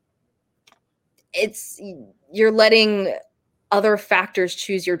you're letting other factors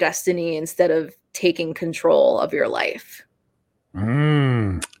choose your destiny instead of taking control of your life.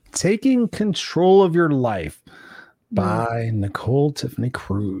 Taking control of your life. By Nicole Tiffany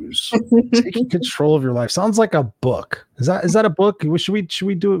Cruz. Taking control of your life sounds like a book. Is that a book? Should we do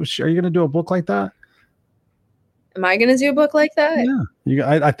it? Are you going to do a book like that? Am I going to do a book like that?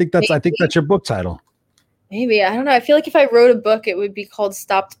 Yeah, I think that's your book title. Maybe, I don't know. I feel like if I wrote a book, it would be called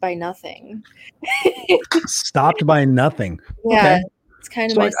 "Stopped by Nothing." Stopped by Nothing. Yeah, okay. It's kind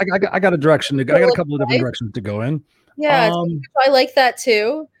of. So I got a direction. I got a couple of different directions to go in. Yeah, I like that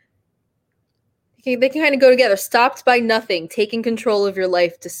too. They can kind of go together. Stopped by nothing, taking control of your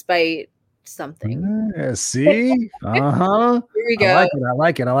life despite something. Yeah, see? Uh-huh. Here we go. I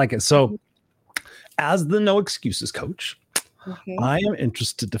like it. So, as the No Excuses coach, I am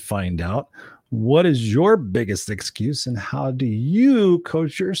interested to find out, what is your biggest excuse and how do you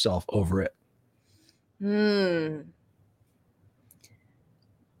coach yourself over it?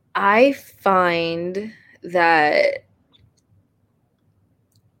 I find that...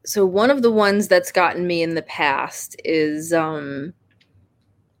 So one of the ones that's gotten me in the past is, that's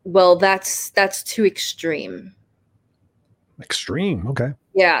too extreme. Extreme, okay.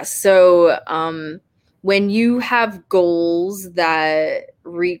 Yeah. So when you have goals that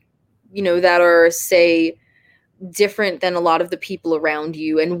that are, say, different than a lot of the people around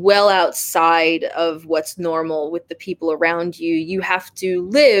you and well outside of what's normal with the people around you, you have to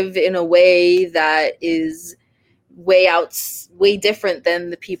live in a way that is way different than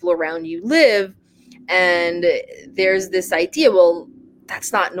the people around you live. And there's this idea, well,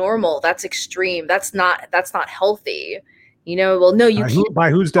 that's not normal, that's extreme, that's not healthy, well, no, you can't.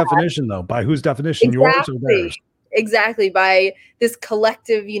 By whose definition though? By whose definition? Exactly. Yours or theirs? exactly, by this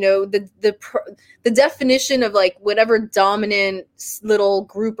collective, the definition of like whatever dominant little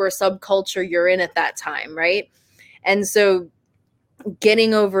group or subculture you're in at that time, right? And so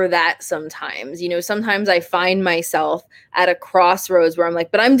getting over that sometimes, sometimes I find myself at a crossroads where I'm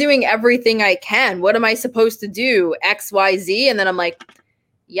like, but I'm doing everything I can. What am I supposed to do? X, Y, Z. And then I'm like,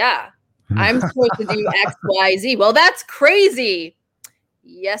 yeah, I'm supposed to do X, Y, Z. Well, that's crazy.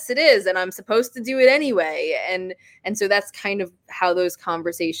 Yes, it is. And I'm supposed to do it anyway. And so that's kind of how those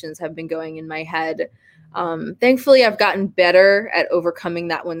conversations have been going in my head. Thankfully, I've gotten better at overcoming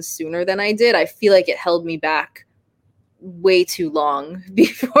that one sooner than I did. I feel like it held me back way too long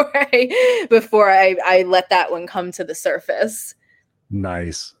before I let that one come to the surface.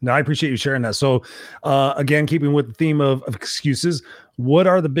 Nice. No, I appreciate you sharing that. So again, keeping with the theme of excuses, what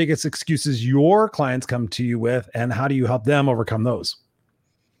are the biggest excuses your clients come to you with, and how do you help them overcome those?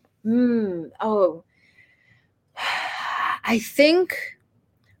 I think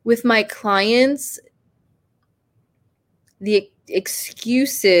with my clients, the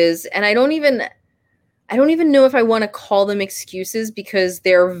excuses, and I don't even know if I want to call them excuses, because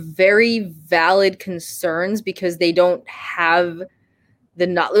they're very valid concerns, because they don't have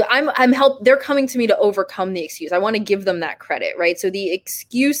they're coming to me to overcome the excuse. I want to give them that credit, right? So the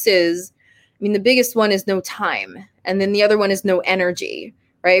excuses, the biggest one is no time. And then the other one is no energy,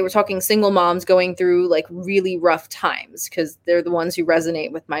 right? We're talking single moms going through like really rough times, because they're the ones who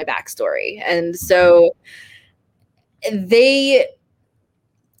resonate with my backstory. And so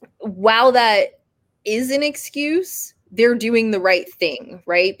while that is an excuse, they're doing the right thing,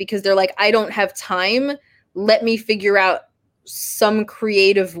 right? Because they're like, I don't have time. Let me figure out some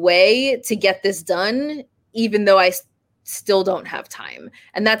creative way to get this done, even though I still don't have time.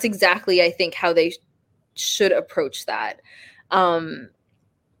 And that's exactly, I think, how they should approach that. And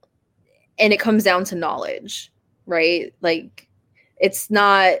it comes down to knowledge, right? Like, it's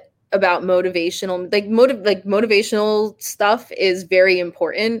not about motivational, motivational stuff is very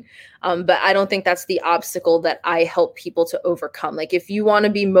important. But I don't think that's the obstacle that I help people to overcome. Like, if you want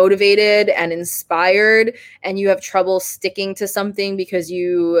to be motivated and inspired and you have trouble sticking to something because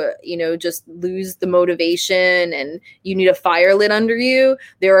you just lose the motivation and you need a fire lit under you,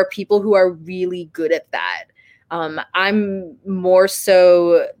 there are people who are really good at that. I'm more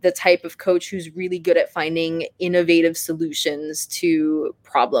so the type of coach who's really good at finding innovative solutions to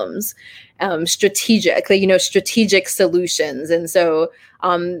problems, strategic solutions. And so,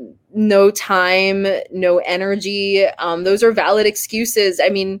 no time, no energy. Those are valid excuses.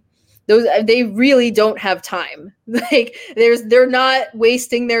 They really don't have time. Like, they're not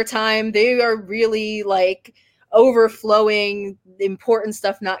wasting their time. They are really like overflowing, important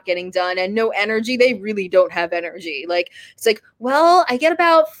stuff not getting done. And no energy, they really don't have energy. Like, it's like, well, I get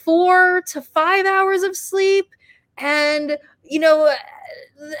about 4 to 5 hours of sleep, and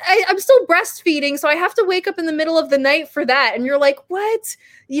I'm still breastfeeding, so I have to wake up in the middle of the night for that. And you're like, what?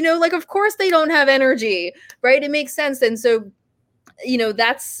 Of course they don't have energy, right? It makes sense. And so,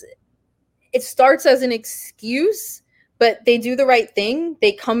 it starts as an excuse, but they do the right thing.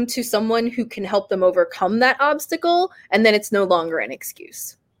 They come to someone who can help them overcome that obstacle, and then it's no longer an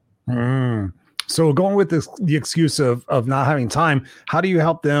excuse. So going with the excuse of not having time, how do you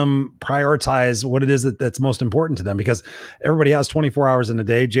help them prioritize what it is that's most important to them? Because everybody has 24 hours in a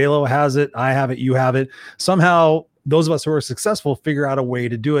day. JLo has it. I have it. You have it. Somehow those of us who are successful figure out a way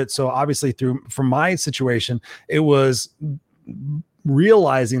to do it. So obviously from my situation, it was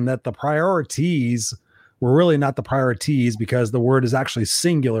realizing that the priorities were really not the priorities, because the word is actually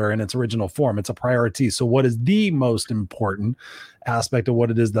singular in its original form. It's a priority. So what is the most important aspect of what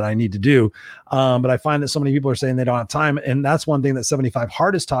it is that I need to do? But I find that so many people are saying they don't have time. And that's one thing that 75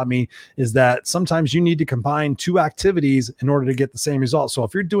 Hard has taught me, is that sometimes you need to combine 2 activities in order to get the same result. So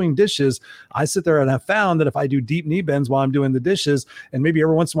if you're doing dishes, I sit there and have found that if I do deep knee bends while I'm doing the dishes, and maybe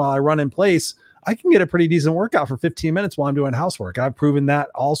every once in a while I run in place, I can get a pretty decent workout for 15 minutes while I'm doing housework. I've proven that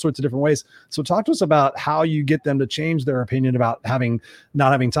all sorts of different ways. So talk to us about how you get them to change their opinion about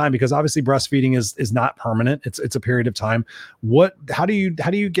not having time, because obviously breastfeeding is not permanent. It's a period of time. How do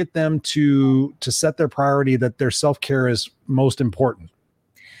you get them to set their priority that their self-care is most important?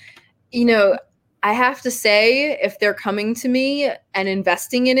 I have to say, if they're coming to me and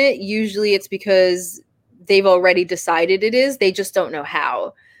investing in it, usually it's because they've already decided it is. They just don't know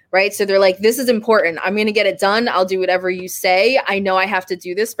how. Right. So they're like, this is important. I'm going to get it done. I'll do whatever you say. I know I have to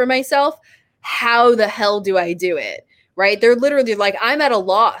do this for myself. How the hell do I do it? Right. They're literally like, I'm at a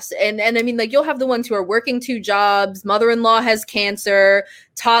loss. And you'll have the ones who are working 2 jobs. Mother-in-law has cancer,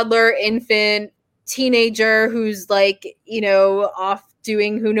 toddler, infant, teenager who's like, off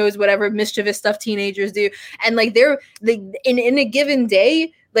doing who knows whatever mischievous stuff teenagers do. And like in a given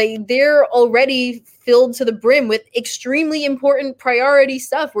day, like they're already filled to the brim with extremely important priority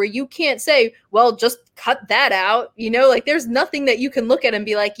stuff where you can't say, well, just cut that out. Like there's nothing that you can look at and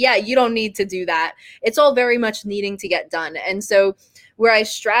be like, yeah, you don't need to do that. It's all very much needing to get done. And so where I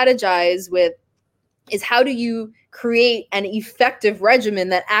strategize with is how do you create an effective regimen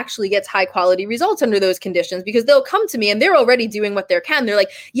that actually gets high quality results under those conditions? Because they'll come to me and they're already doing what they can. They're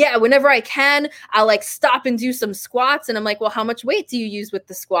like, yeah, whenever I can, I'll like stop and do some squats. And I'm like, well, how much weight do you use with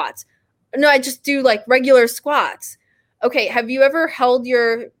the squats? No, I just do like regular squats. Okay, have you ever held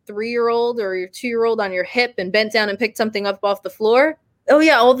your 3-year-old or your 2-year-old on your hip and bent down and picked something up off the floor? Oh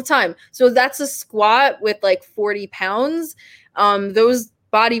yeah, all the time. So that's a squat with like 40 pounds. Those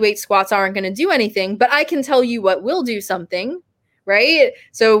body weight squats aren't going to do anything, but I can tell you what will do something, right?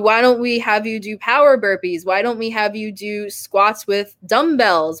 So why don't we have you do power burpees? Why don't we have you do squats with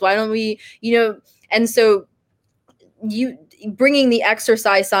dumbbells? Why don't we, and so you bringing the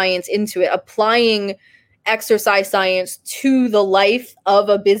exercise science into it, applying exercise science to the life of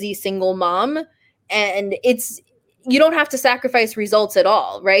a busy single mom. And you don't have to sacrifice results at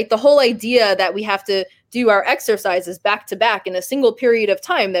all, right? The whole idea that we have to do our exercises back to back in a single period of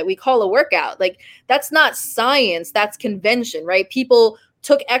time that we call a workout, like that's not science, that's convention, right? People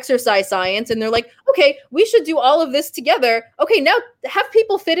took exercise science and they're like, okay, we should do all of this together. Okay, now have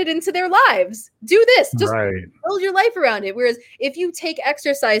people fit it into their lives. Do this, just build your life around it. Whereas if you take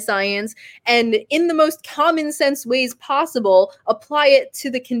exercise science and in the most common sense ways possible, apply it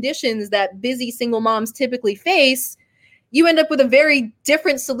to the conditions that busy single moms typically face, you end up with a very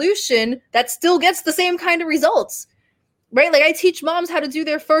different solution that still gets the same kind of results, right? Like I teach moms how to do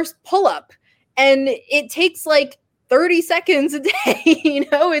their first pull-up and it takes like 30 seconds a day,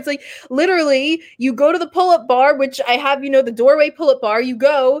 it's like literally you go to the pull-up bar, which I have, the doorway pull-up bar, you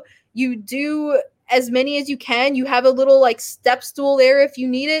go, you do as many as you can. You have a little like step stool there if you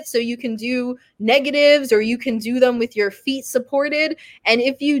need it. So you can do negatives or you can do them with your feet supported. And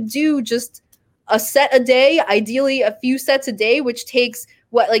if you do just a set a day, ideally a few sets a day, which takes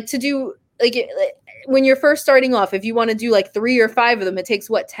to do when you're first starting off, if you want to do like 3 or 5 of them, it takes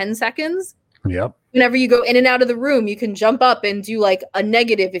 10 seconds? Yep. Whenever you go in and out of the room, you can jump up and do like a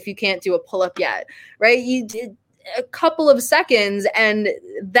negative if you can't do a pull-up yet, right? You did a couple of seconds and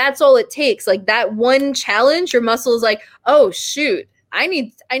that's all it takes. Like that one challenge, your muscle is like, oh shoot, I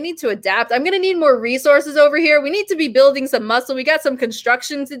need to adapt. I'm going to need more resources over here. We need to be building some muscle. We got some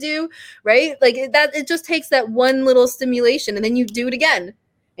construction to do, right? Like that, it just takes that one little stimulation and then you do it again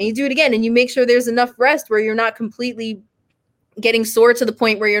and you do it again and you make sure there's enough rest where you're not completely getting sore to the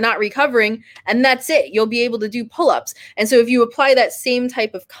point where you're not recovering, and that's it. You'll be able to do pull-ups. And so if you apply that same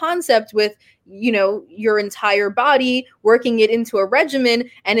type of concept with, your entire body, working it into a regimen,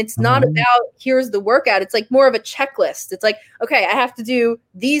 and it's not about here's the workout. It's like more of a checklist. It's like, okay, I have to do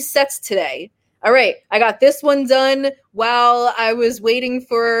these sets today. All right, I got this one done while I was waiting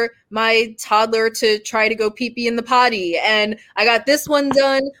for my toddler to try to go pee-pee in the potty. And I got this one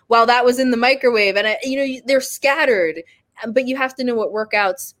done while that was in the microwave. And, they're scattered. But you have to know what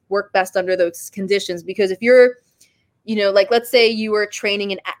workouts work best under those conditions. Because if you're, like let's say you were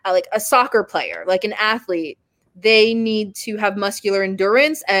training like a soccer player, like an athlete, they need to have muscular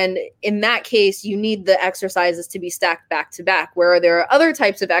endurance. And in that case, you need the exercises to be stacked back to back, where there are other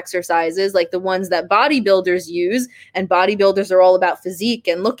types of exercises like the ones that bodybuilders use. And bodybuilders are all about physique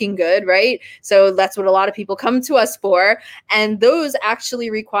and looking good, right? So that's what a lot of people come to us for. And those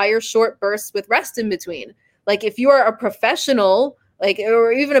actually require short bursts with rest in between. Like if you are a professional,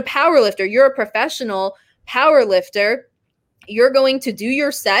 or even a power lifter, you're a professional power lifter, you're going to do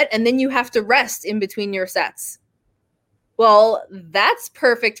your set and then you have to rest in between your sets. Well, that's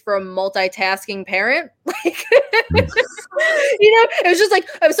perfect for a multitasking parent. It was just like,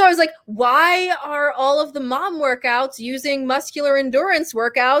 so I was like, why are all of the mom workouts using muscular endurance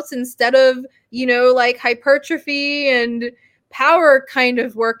workouts instead of, like hypertrophy and power kind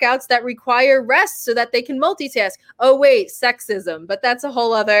of workouts that require rest so that they can multitask? Oh wait, sexism, but that's a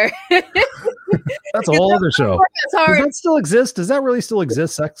whole other that's a whole other show. Does that still exist? Does that really still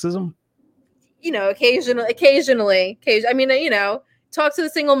exist, sexism? Occasionally. I mean, talk to the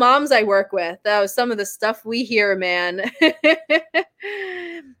single moms I work with. That was some of the stuff we hear, man.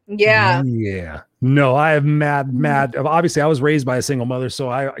 Yeah. No, I have mad. Obviously, I was raised by a single mother,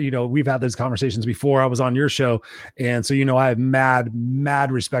 so we've had those conversations before. I was on your show, and so I have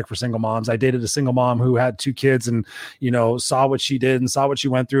mad respect for single moms. I dated a single mom who had 2 kids, and saw what she did and saw what she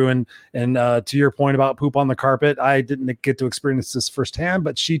went through. And to your point about poop on the carpet, I didn't get to experience this firsthand,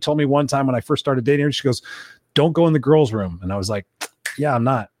 but she told me one time when I first started dating her, she goes, "Don't go in the girls' room," and I was like, yeah, I'm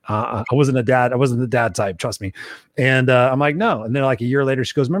not. I wasn't a dad. I wasn't the dad type. Trust me. And I'm like, no. And then like a year later,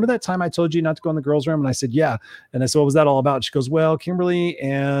 she goes, remember that time I told you not to go in the girls' room? And I said, yeah. And I said, what was that all about? She goes, well, Kimberly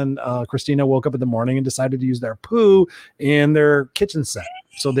and Christina woke up in the morning and decided to use their poo in their kitchen set.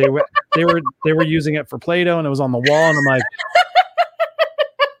 So they were using it for Play-Doh, and it was on the wall. And I'm like,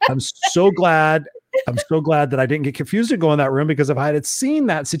 I'm so glad that I didn't get confused to go in that room, because if I had seen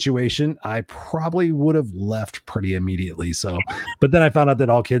that situation, I probably would have left pretty immediately. So, but then I found out that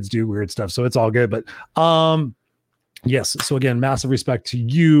all kids do weird stuff, so it's all good. But yes. So again, massive respect to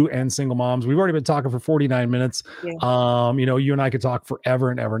you and single moms. We've already been talking for 49 minutes. Yeah. You and I could talk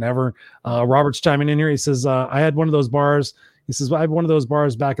forever and ever and ever. Robert's chiming in here. He says, I had one of those bars. He says, I had one of those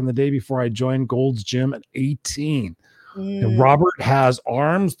bars back in the day before I joined Gold's Gym at 18. And Robert has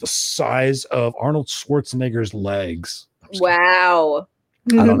arms the size of Arnold Schwarzenegger's legs. Wow.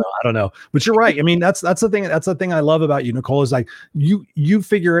 I don't know. But you're right. I mean, that's the thing. That's the thing I love about you, Nicole, is like you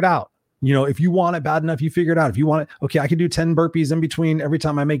figure it out. You know, if you want it bad enough, you figure it out. If you want it, okay, I can do 10 burpees in between every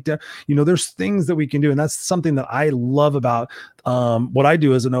time I make, there's things that we can do. And that's something that I love about what I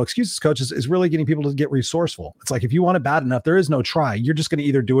do as a no excuses coach is really getting people to get resourceful. It's like, if you want it bad enough, there is no try. You're just going to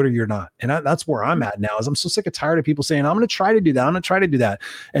either do it or you're not. And that's where I'm at now, is I'm so sick and tired of people saying, I'm going to try to do that. I'm going to try to do that.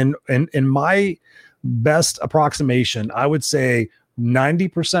 And in my best approximation, I would say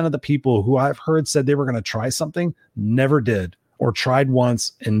 90% of the people who I've heard said they were going to try something never did, or tried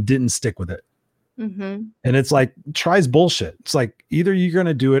once and didn't stick with it. Mm-hmm. And it's like, tries bullshit. It's like, either you're going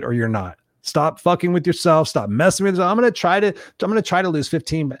to do it or you're not. Stop fucking with yourself. Stop messing with yourself. I'm going to try to lose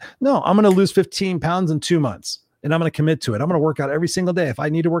 15. No, I'm going to lose 15 pounds in 2 months. And I'm going to commit to it. I'm going to work out every single day. If I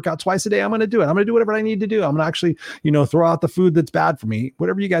need to work out twice a day, I'm going to do it. I'm going to do whatever I need to do. I'm going to actually, throw out the food that's bad for me.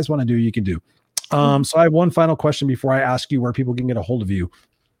 Whatever you guys want to do, you can do. So I have one final question before I ask you where people can get a hold of you.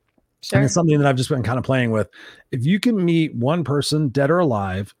 Sure. And it's something that I've just been kind of playing with. If you can meet one person, dead or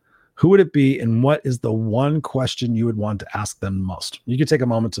alive, who would it be? And what is the one question you would want to ask them most? You could take a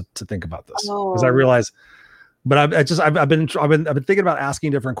moment to think about this, because I realize, but I've been thinking about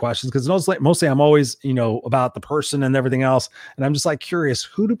asking different questions, because mostly I'm always, about the person and everything else. And I'm just like curious,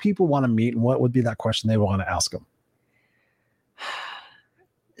 who do people want to meet, and what would be that question they want to ask them?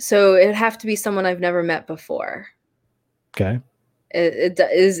 So it'd have to be someone I've never met before. Okay.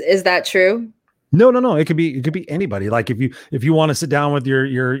 Is that true? No. It could be anybody. Like if you want to sit down with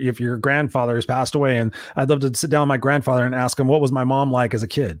if your grandfather has passed away, and I'd love to sit down with my grandfather and ask him, what was my mom like as a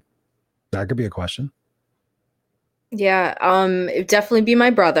kid? That could be a question. Yeah. It'd definitely be my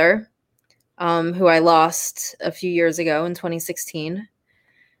brother, who I lost a few years ago in 2016.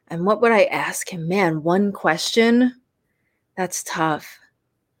 And what would I ask him? Man, one question? That's tough.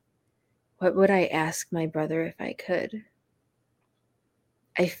 What would I ask my brother if I could?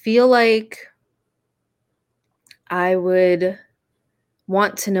 I feel like I would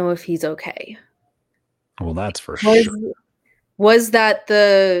want to know if he's okay. Well, that's for sure. Was that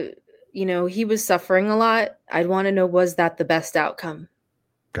he was suffering a lot. I'd want to know, was that the best outcome?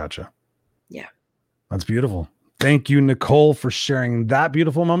 Gotcha. Yeah. That's beautiful. Thank you, Nicole, for sharing that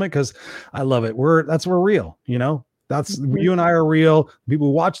beautiful moment, because I love it. We're real, That's you and I are real. People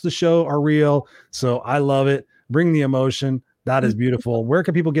who watch the show are real. So I love it. Bring the emotion. That is beautiful. Where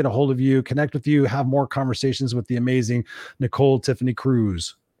can people get a hold of you, connect with you, have more conversations with the amazing Nicole Tiffany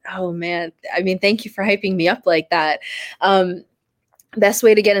Cruz? Oh, man. I mean, thank you for hyping me up like that. Best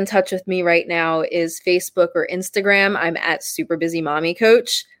way to get in touch with me right now is Facebook or Instagram. I'm at Super Busy Mommy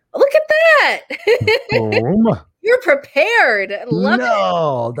Coach. Look at that. Boom. You're prepared.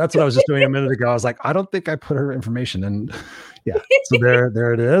 No, that's what I was just doing a minute ago. I was like, I don't think I put her information in. Yeah. So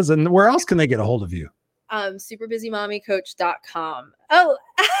there it is. And where else can they get a hold of you? Superbusymommycoach.com. Oh,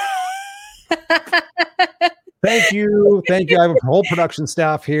 thank you. I have a whole production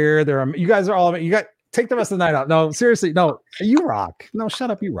staff here. You guys are all, take the rest of the night out. No, seriously. No, you rock. No,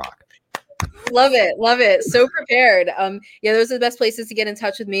 shut up. You rock. Love it. So prepared. Those are the best places to get in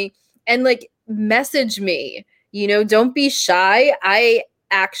touch with me, and message me, don't be shy. I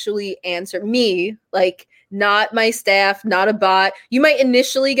actually answer me, not my staff, not a bot. You might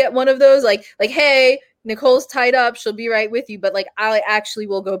initially get one of those like, hey, Nicole's tied up, she'll be right with you. But I actually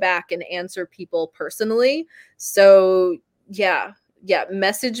will go back and answer people personally. So yeah,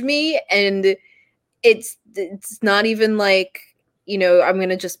 message me. And it's not even I'm going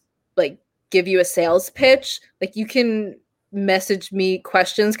to just give you a sales pitch. You can message me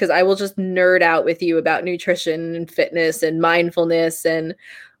questions, because I will just nerd out with you about nutrition and fitness and mindfulness and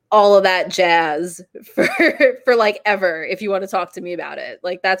all of that jazz for ever, if you want to talk to me about it.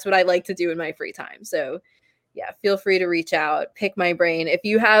 That's what I like to do in my free time. So yeah, feel free to reach out, pick my brain. If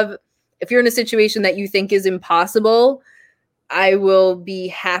you're in a situation that you think is impossible, I will be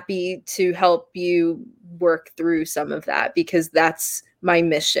happy to help you work through some of that, because that's my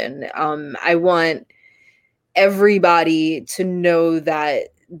mission. I want everybody to know that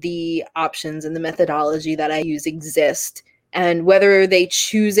the options and the methodology that I use exist, and whether they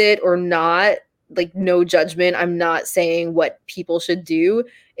choose it or not, like, no judgment. I'm not saying what people should do.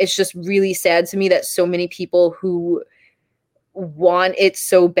 It's just really sad to me that so many people who want it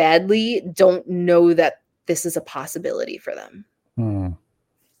so badly don't know that this is a possibility for them.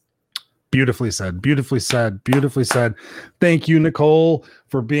 Beautifully said. Beautifully said. Beautifully said. Thank you, Nicole,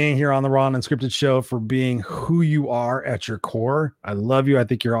 for being here on the Raw and Unscripted show, for being who you are at your core. I love you. I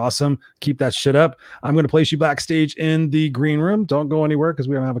think you're awesome. Keep that shit up. I'm going to place you backstage in the green room. Don't go anywhere because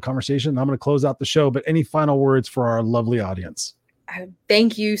we want to have a conversation. I'm going to close out the show, but any final words for our lovely audience?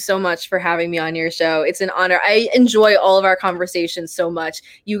 Thank you so much for having me on your show. It's an honor. I enjoy all of our conversations so much.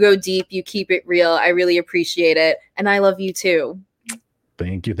 You go deep. You keep it real. I really appreciate it. And I love you too.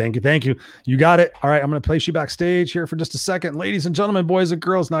 Thank you. Thank you. Thank you. You got it. All right. I'm going to place you backstage here for just a second. Ladies and gentlemen, boys and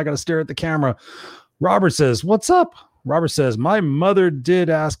girls, now I got to stare at the camera. Robert says, what's up? Robert says, my mother did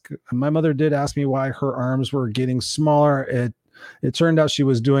ask me why her arms were getting smaller. It turned out she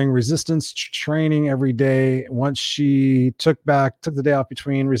was doing resistance training every day. Once she took the day off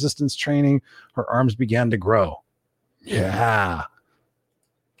between resistance training, her arms began to grow. Yeah.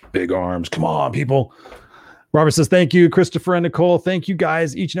 Big arms. Come on, people. Robert says, thank you, Christopher and Nicole. Thank you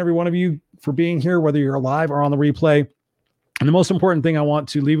guys, each and every one of you, for being here, whether you're live or on the replay. And the most important thing I want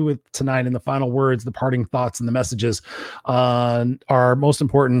to leave you with tonight in the final words, the parting thoughts and the messages are most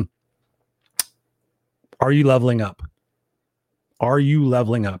important. Are you leveling up? Are you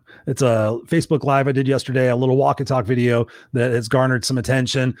leveling up? It's a Facebook Live I did yesterday, a little walk and talk video that has garnered some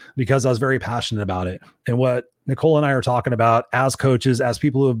attention because I was very passionate about it. And what Nicole and I are talking about as coaches, as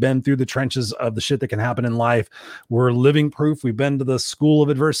people who have been through the trenches of the shit that can happen in life, we're living proof. We've been to the school of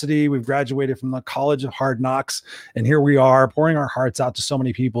adversity. We've graduated from the college of hard knocks. And here we are pouring our hearts out to so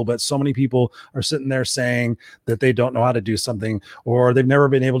many people, but so many people are sitting there saying that they don't know how to do something, or they've never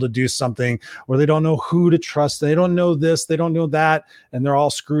been able to do something, or they don't know who to trust. They don't know this, they don't know that, and they're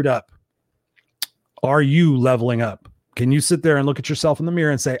all screwed up. Are you leveling up? Can you sit there and look at yourself in the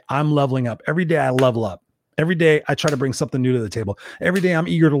mirror and say, I'm leveling up? Every day I level up. Every day I try to bring something new to the table. Every day I'm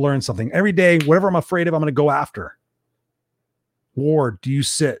eager to learn something. Every day, whatever I'm afraid of, I'm going to go after. Or do you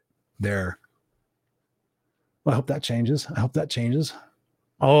sit there? Well, I hope that changes. I hope that changes.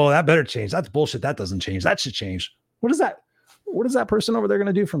 Oh, that better change. That's bullshit. That doesn't change. That should change. What is that? What is that person over there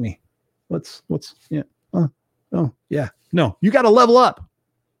going to do for me? Yeah. Oh, yeah. No, you got to level up.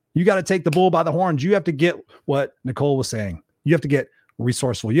 You got to take the bull by the horns. You have to get what Nicole was saying. You have to get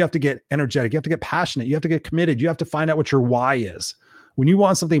resourceful. You have to get energetic. You have to get passionate. You have to get committed. You have to find out what your why is. When you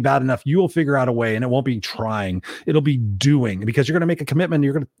want something bad enough, you will figure out a way, and it won't be trying. It'll be doing, because you're going to make a commitment.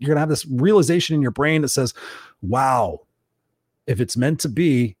 You're going to have this realization in your brain that says, wow, if it's meant to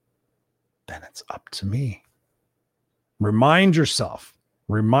be, then it's up to me. Remind yourself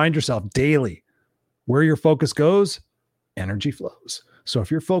daily, where your focus goes, energy flows. So if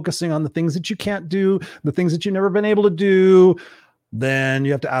you're focusing on the things that you can't do, the things that you've never been able to do, then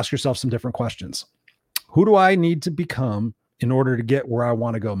you have to ask yourself some different questions. Who do I need to become in order to get where I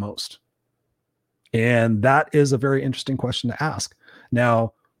want to go most? And that is a very interesting question to ask.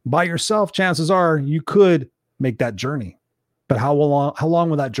 Now, by yourself, chances are you could make that journey, but how long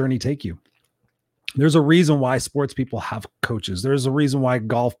will that journey take you? There's a reason why sports people have coaches. There's a reason why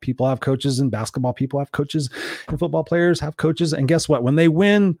golf people have coaches, and basketball people have coaches, and football players have coaches. And guess what? When they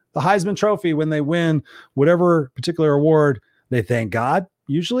win the Heisman Trophy, when they win whatever particular award, they thank God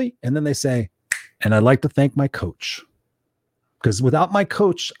usually. And then they say, and I'd like to thank my coach, because without my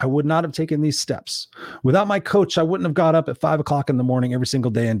coach, I would not have taken these steps. Without my coach, I wouldn't have got up at 5 o'clock in the morning every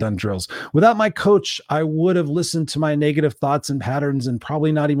single day and done drills. Without my coach, I would have listened to my negative thoughts and patterns and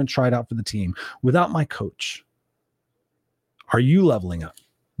probably not even tried out for the team. Without my coach, are you leveling up?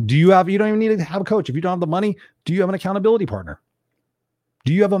 You don't even need to have a coach. If you don't have the money, do you have an accountability partner?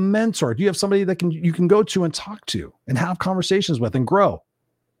 Do you have a mentor? Do you have somebody that you can go to and talk to and have conversations with and grow?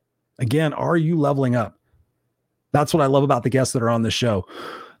 Again, are you leveling up? That's what I love about the guests that are on this show.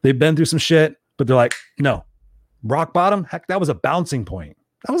 They've been through some shit, but they're like, no, rock bottom. Heck, that was a bouncing point.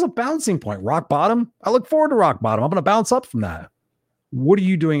 Rock bottom. I look forward to rock bottom. I'm going to bounce up from that. What are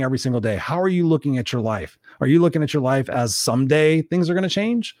you doing every single day? How are you looking at your life? Are you looking at your life as someday things are going to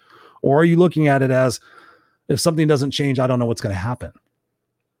change? Or are you looking at it as, if something doesn't change, I don't know what's going to happen?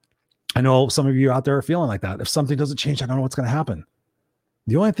 I know some of you out there are feeling like that. If something doesn't change, I don't know what's going to happen.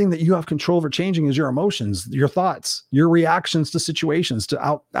 The only thing that you have control over changing is your emotions, your thoughts, your reactions to situations,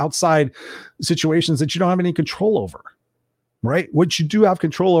 to outside situations that you don't have any control over. right? What you do have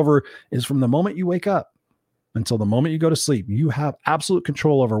control over is from the moment you wake up until the moment you go to sleep, you have absolute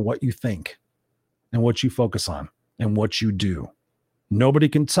control over what you think and what you focus on and what you do. Nobody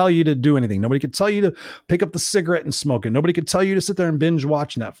can tell you to do anything. Nobody can tell you to pick up the cigarette and smoke it. Nobody can tell you to sit there and binge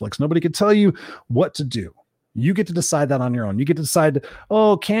watch Netflix. Nobody can tell you what to do. You get to decide that on your own. You get to decide,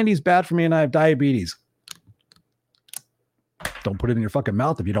 oh, candy's bad for me and I have diabetes. Don't put it in your fucking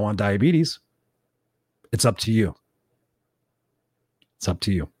mouth if you don't want diabetes. It's up to you. It's up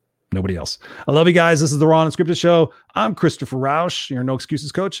to you. Nobody else. I love you guys. This is the Raw and Unscripted Show. I'm Christopher Rausch, your No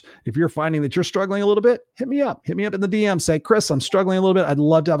Excuses coach. If you're finding that you're struggling a little bit, hit me up. Hit me up in the DM. Say, Chris, I'm struggling a little bit. I'd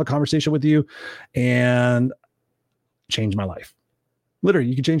love to have a conversation with you and change my life. Literally,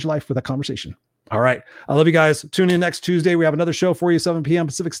 you can change your life with a conversation. All right. I love you guys. Tune in next Tuesday. We have another show for you, 7 p.m.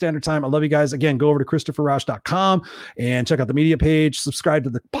 Pacific Standard Time. I love you guys. Again, go over to ChristopherRausch.com and check out the media page. Subscribe to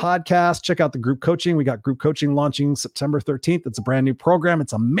the podcast. Check out the group coaching. We got group coaching launching September 13th. It's a brand new program.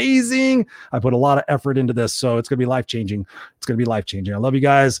 It's amazing. I put a lot of effort into this, so it's going to be life-changing. It's going to be life-changing. I love you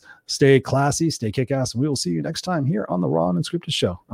guys. Stay classy, stay kick-ass, and we will see you next time here on the Raw and Unscripted Show.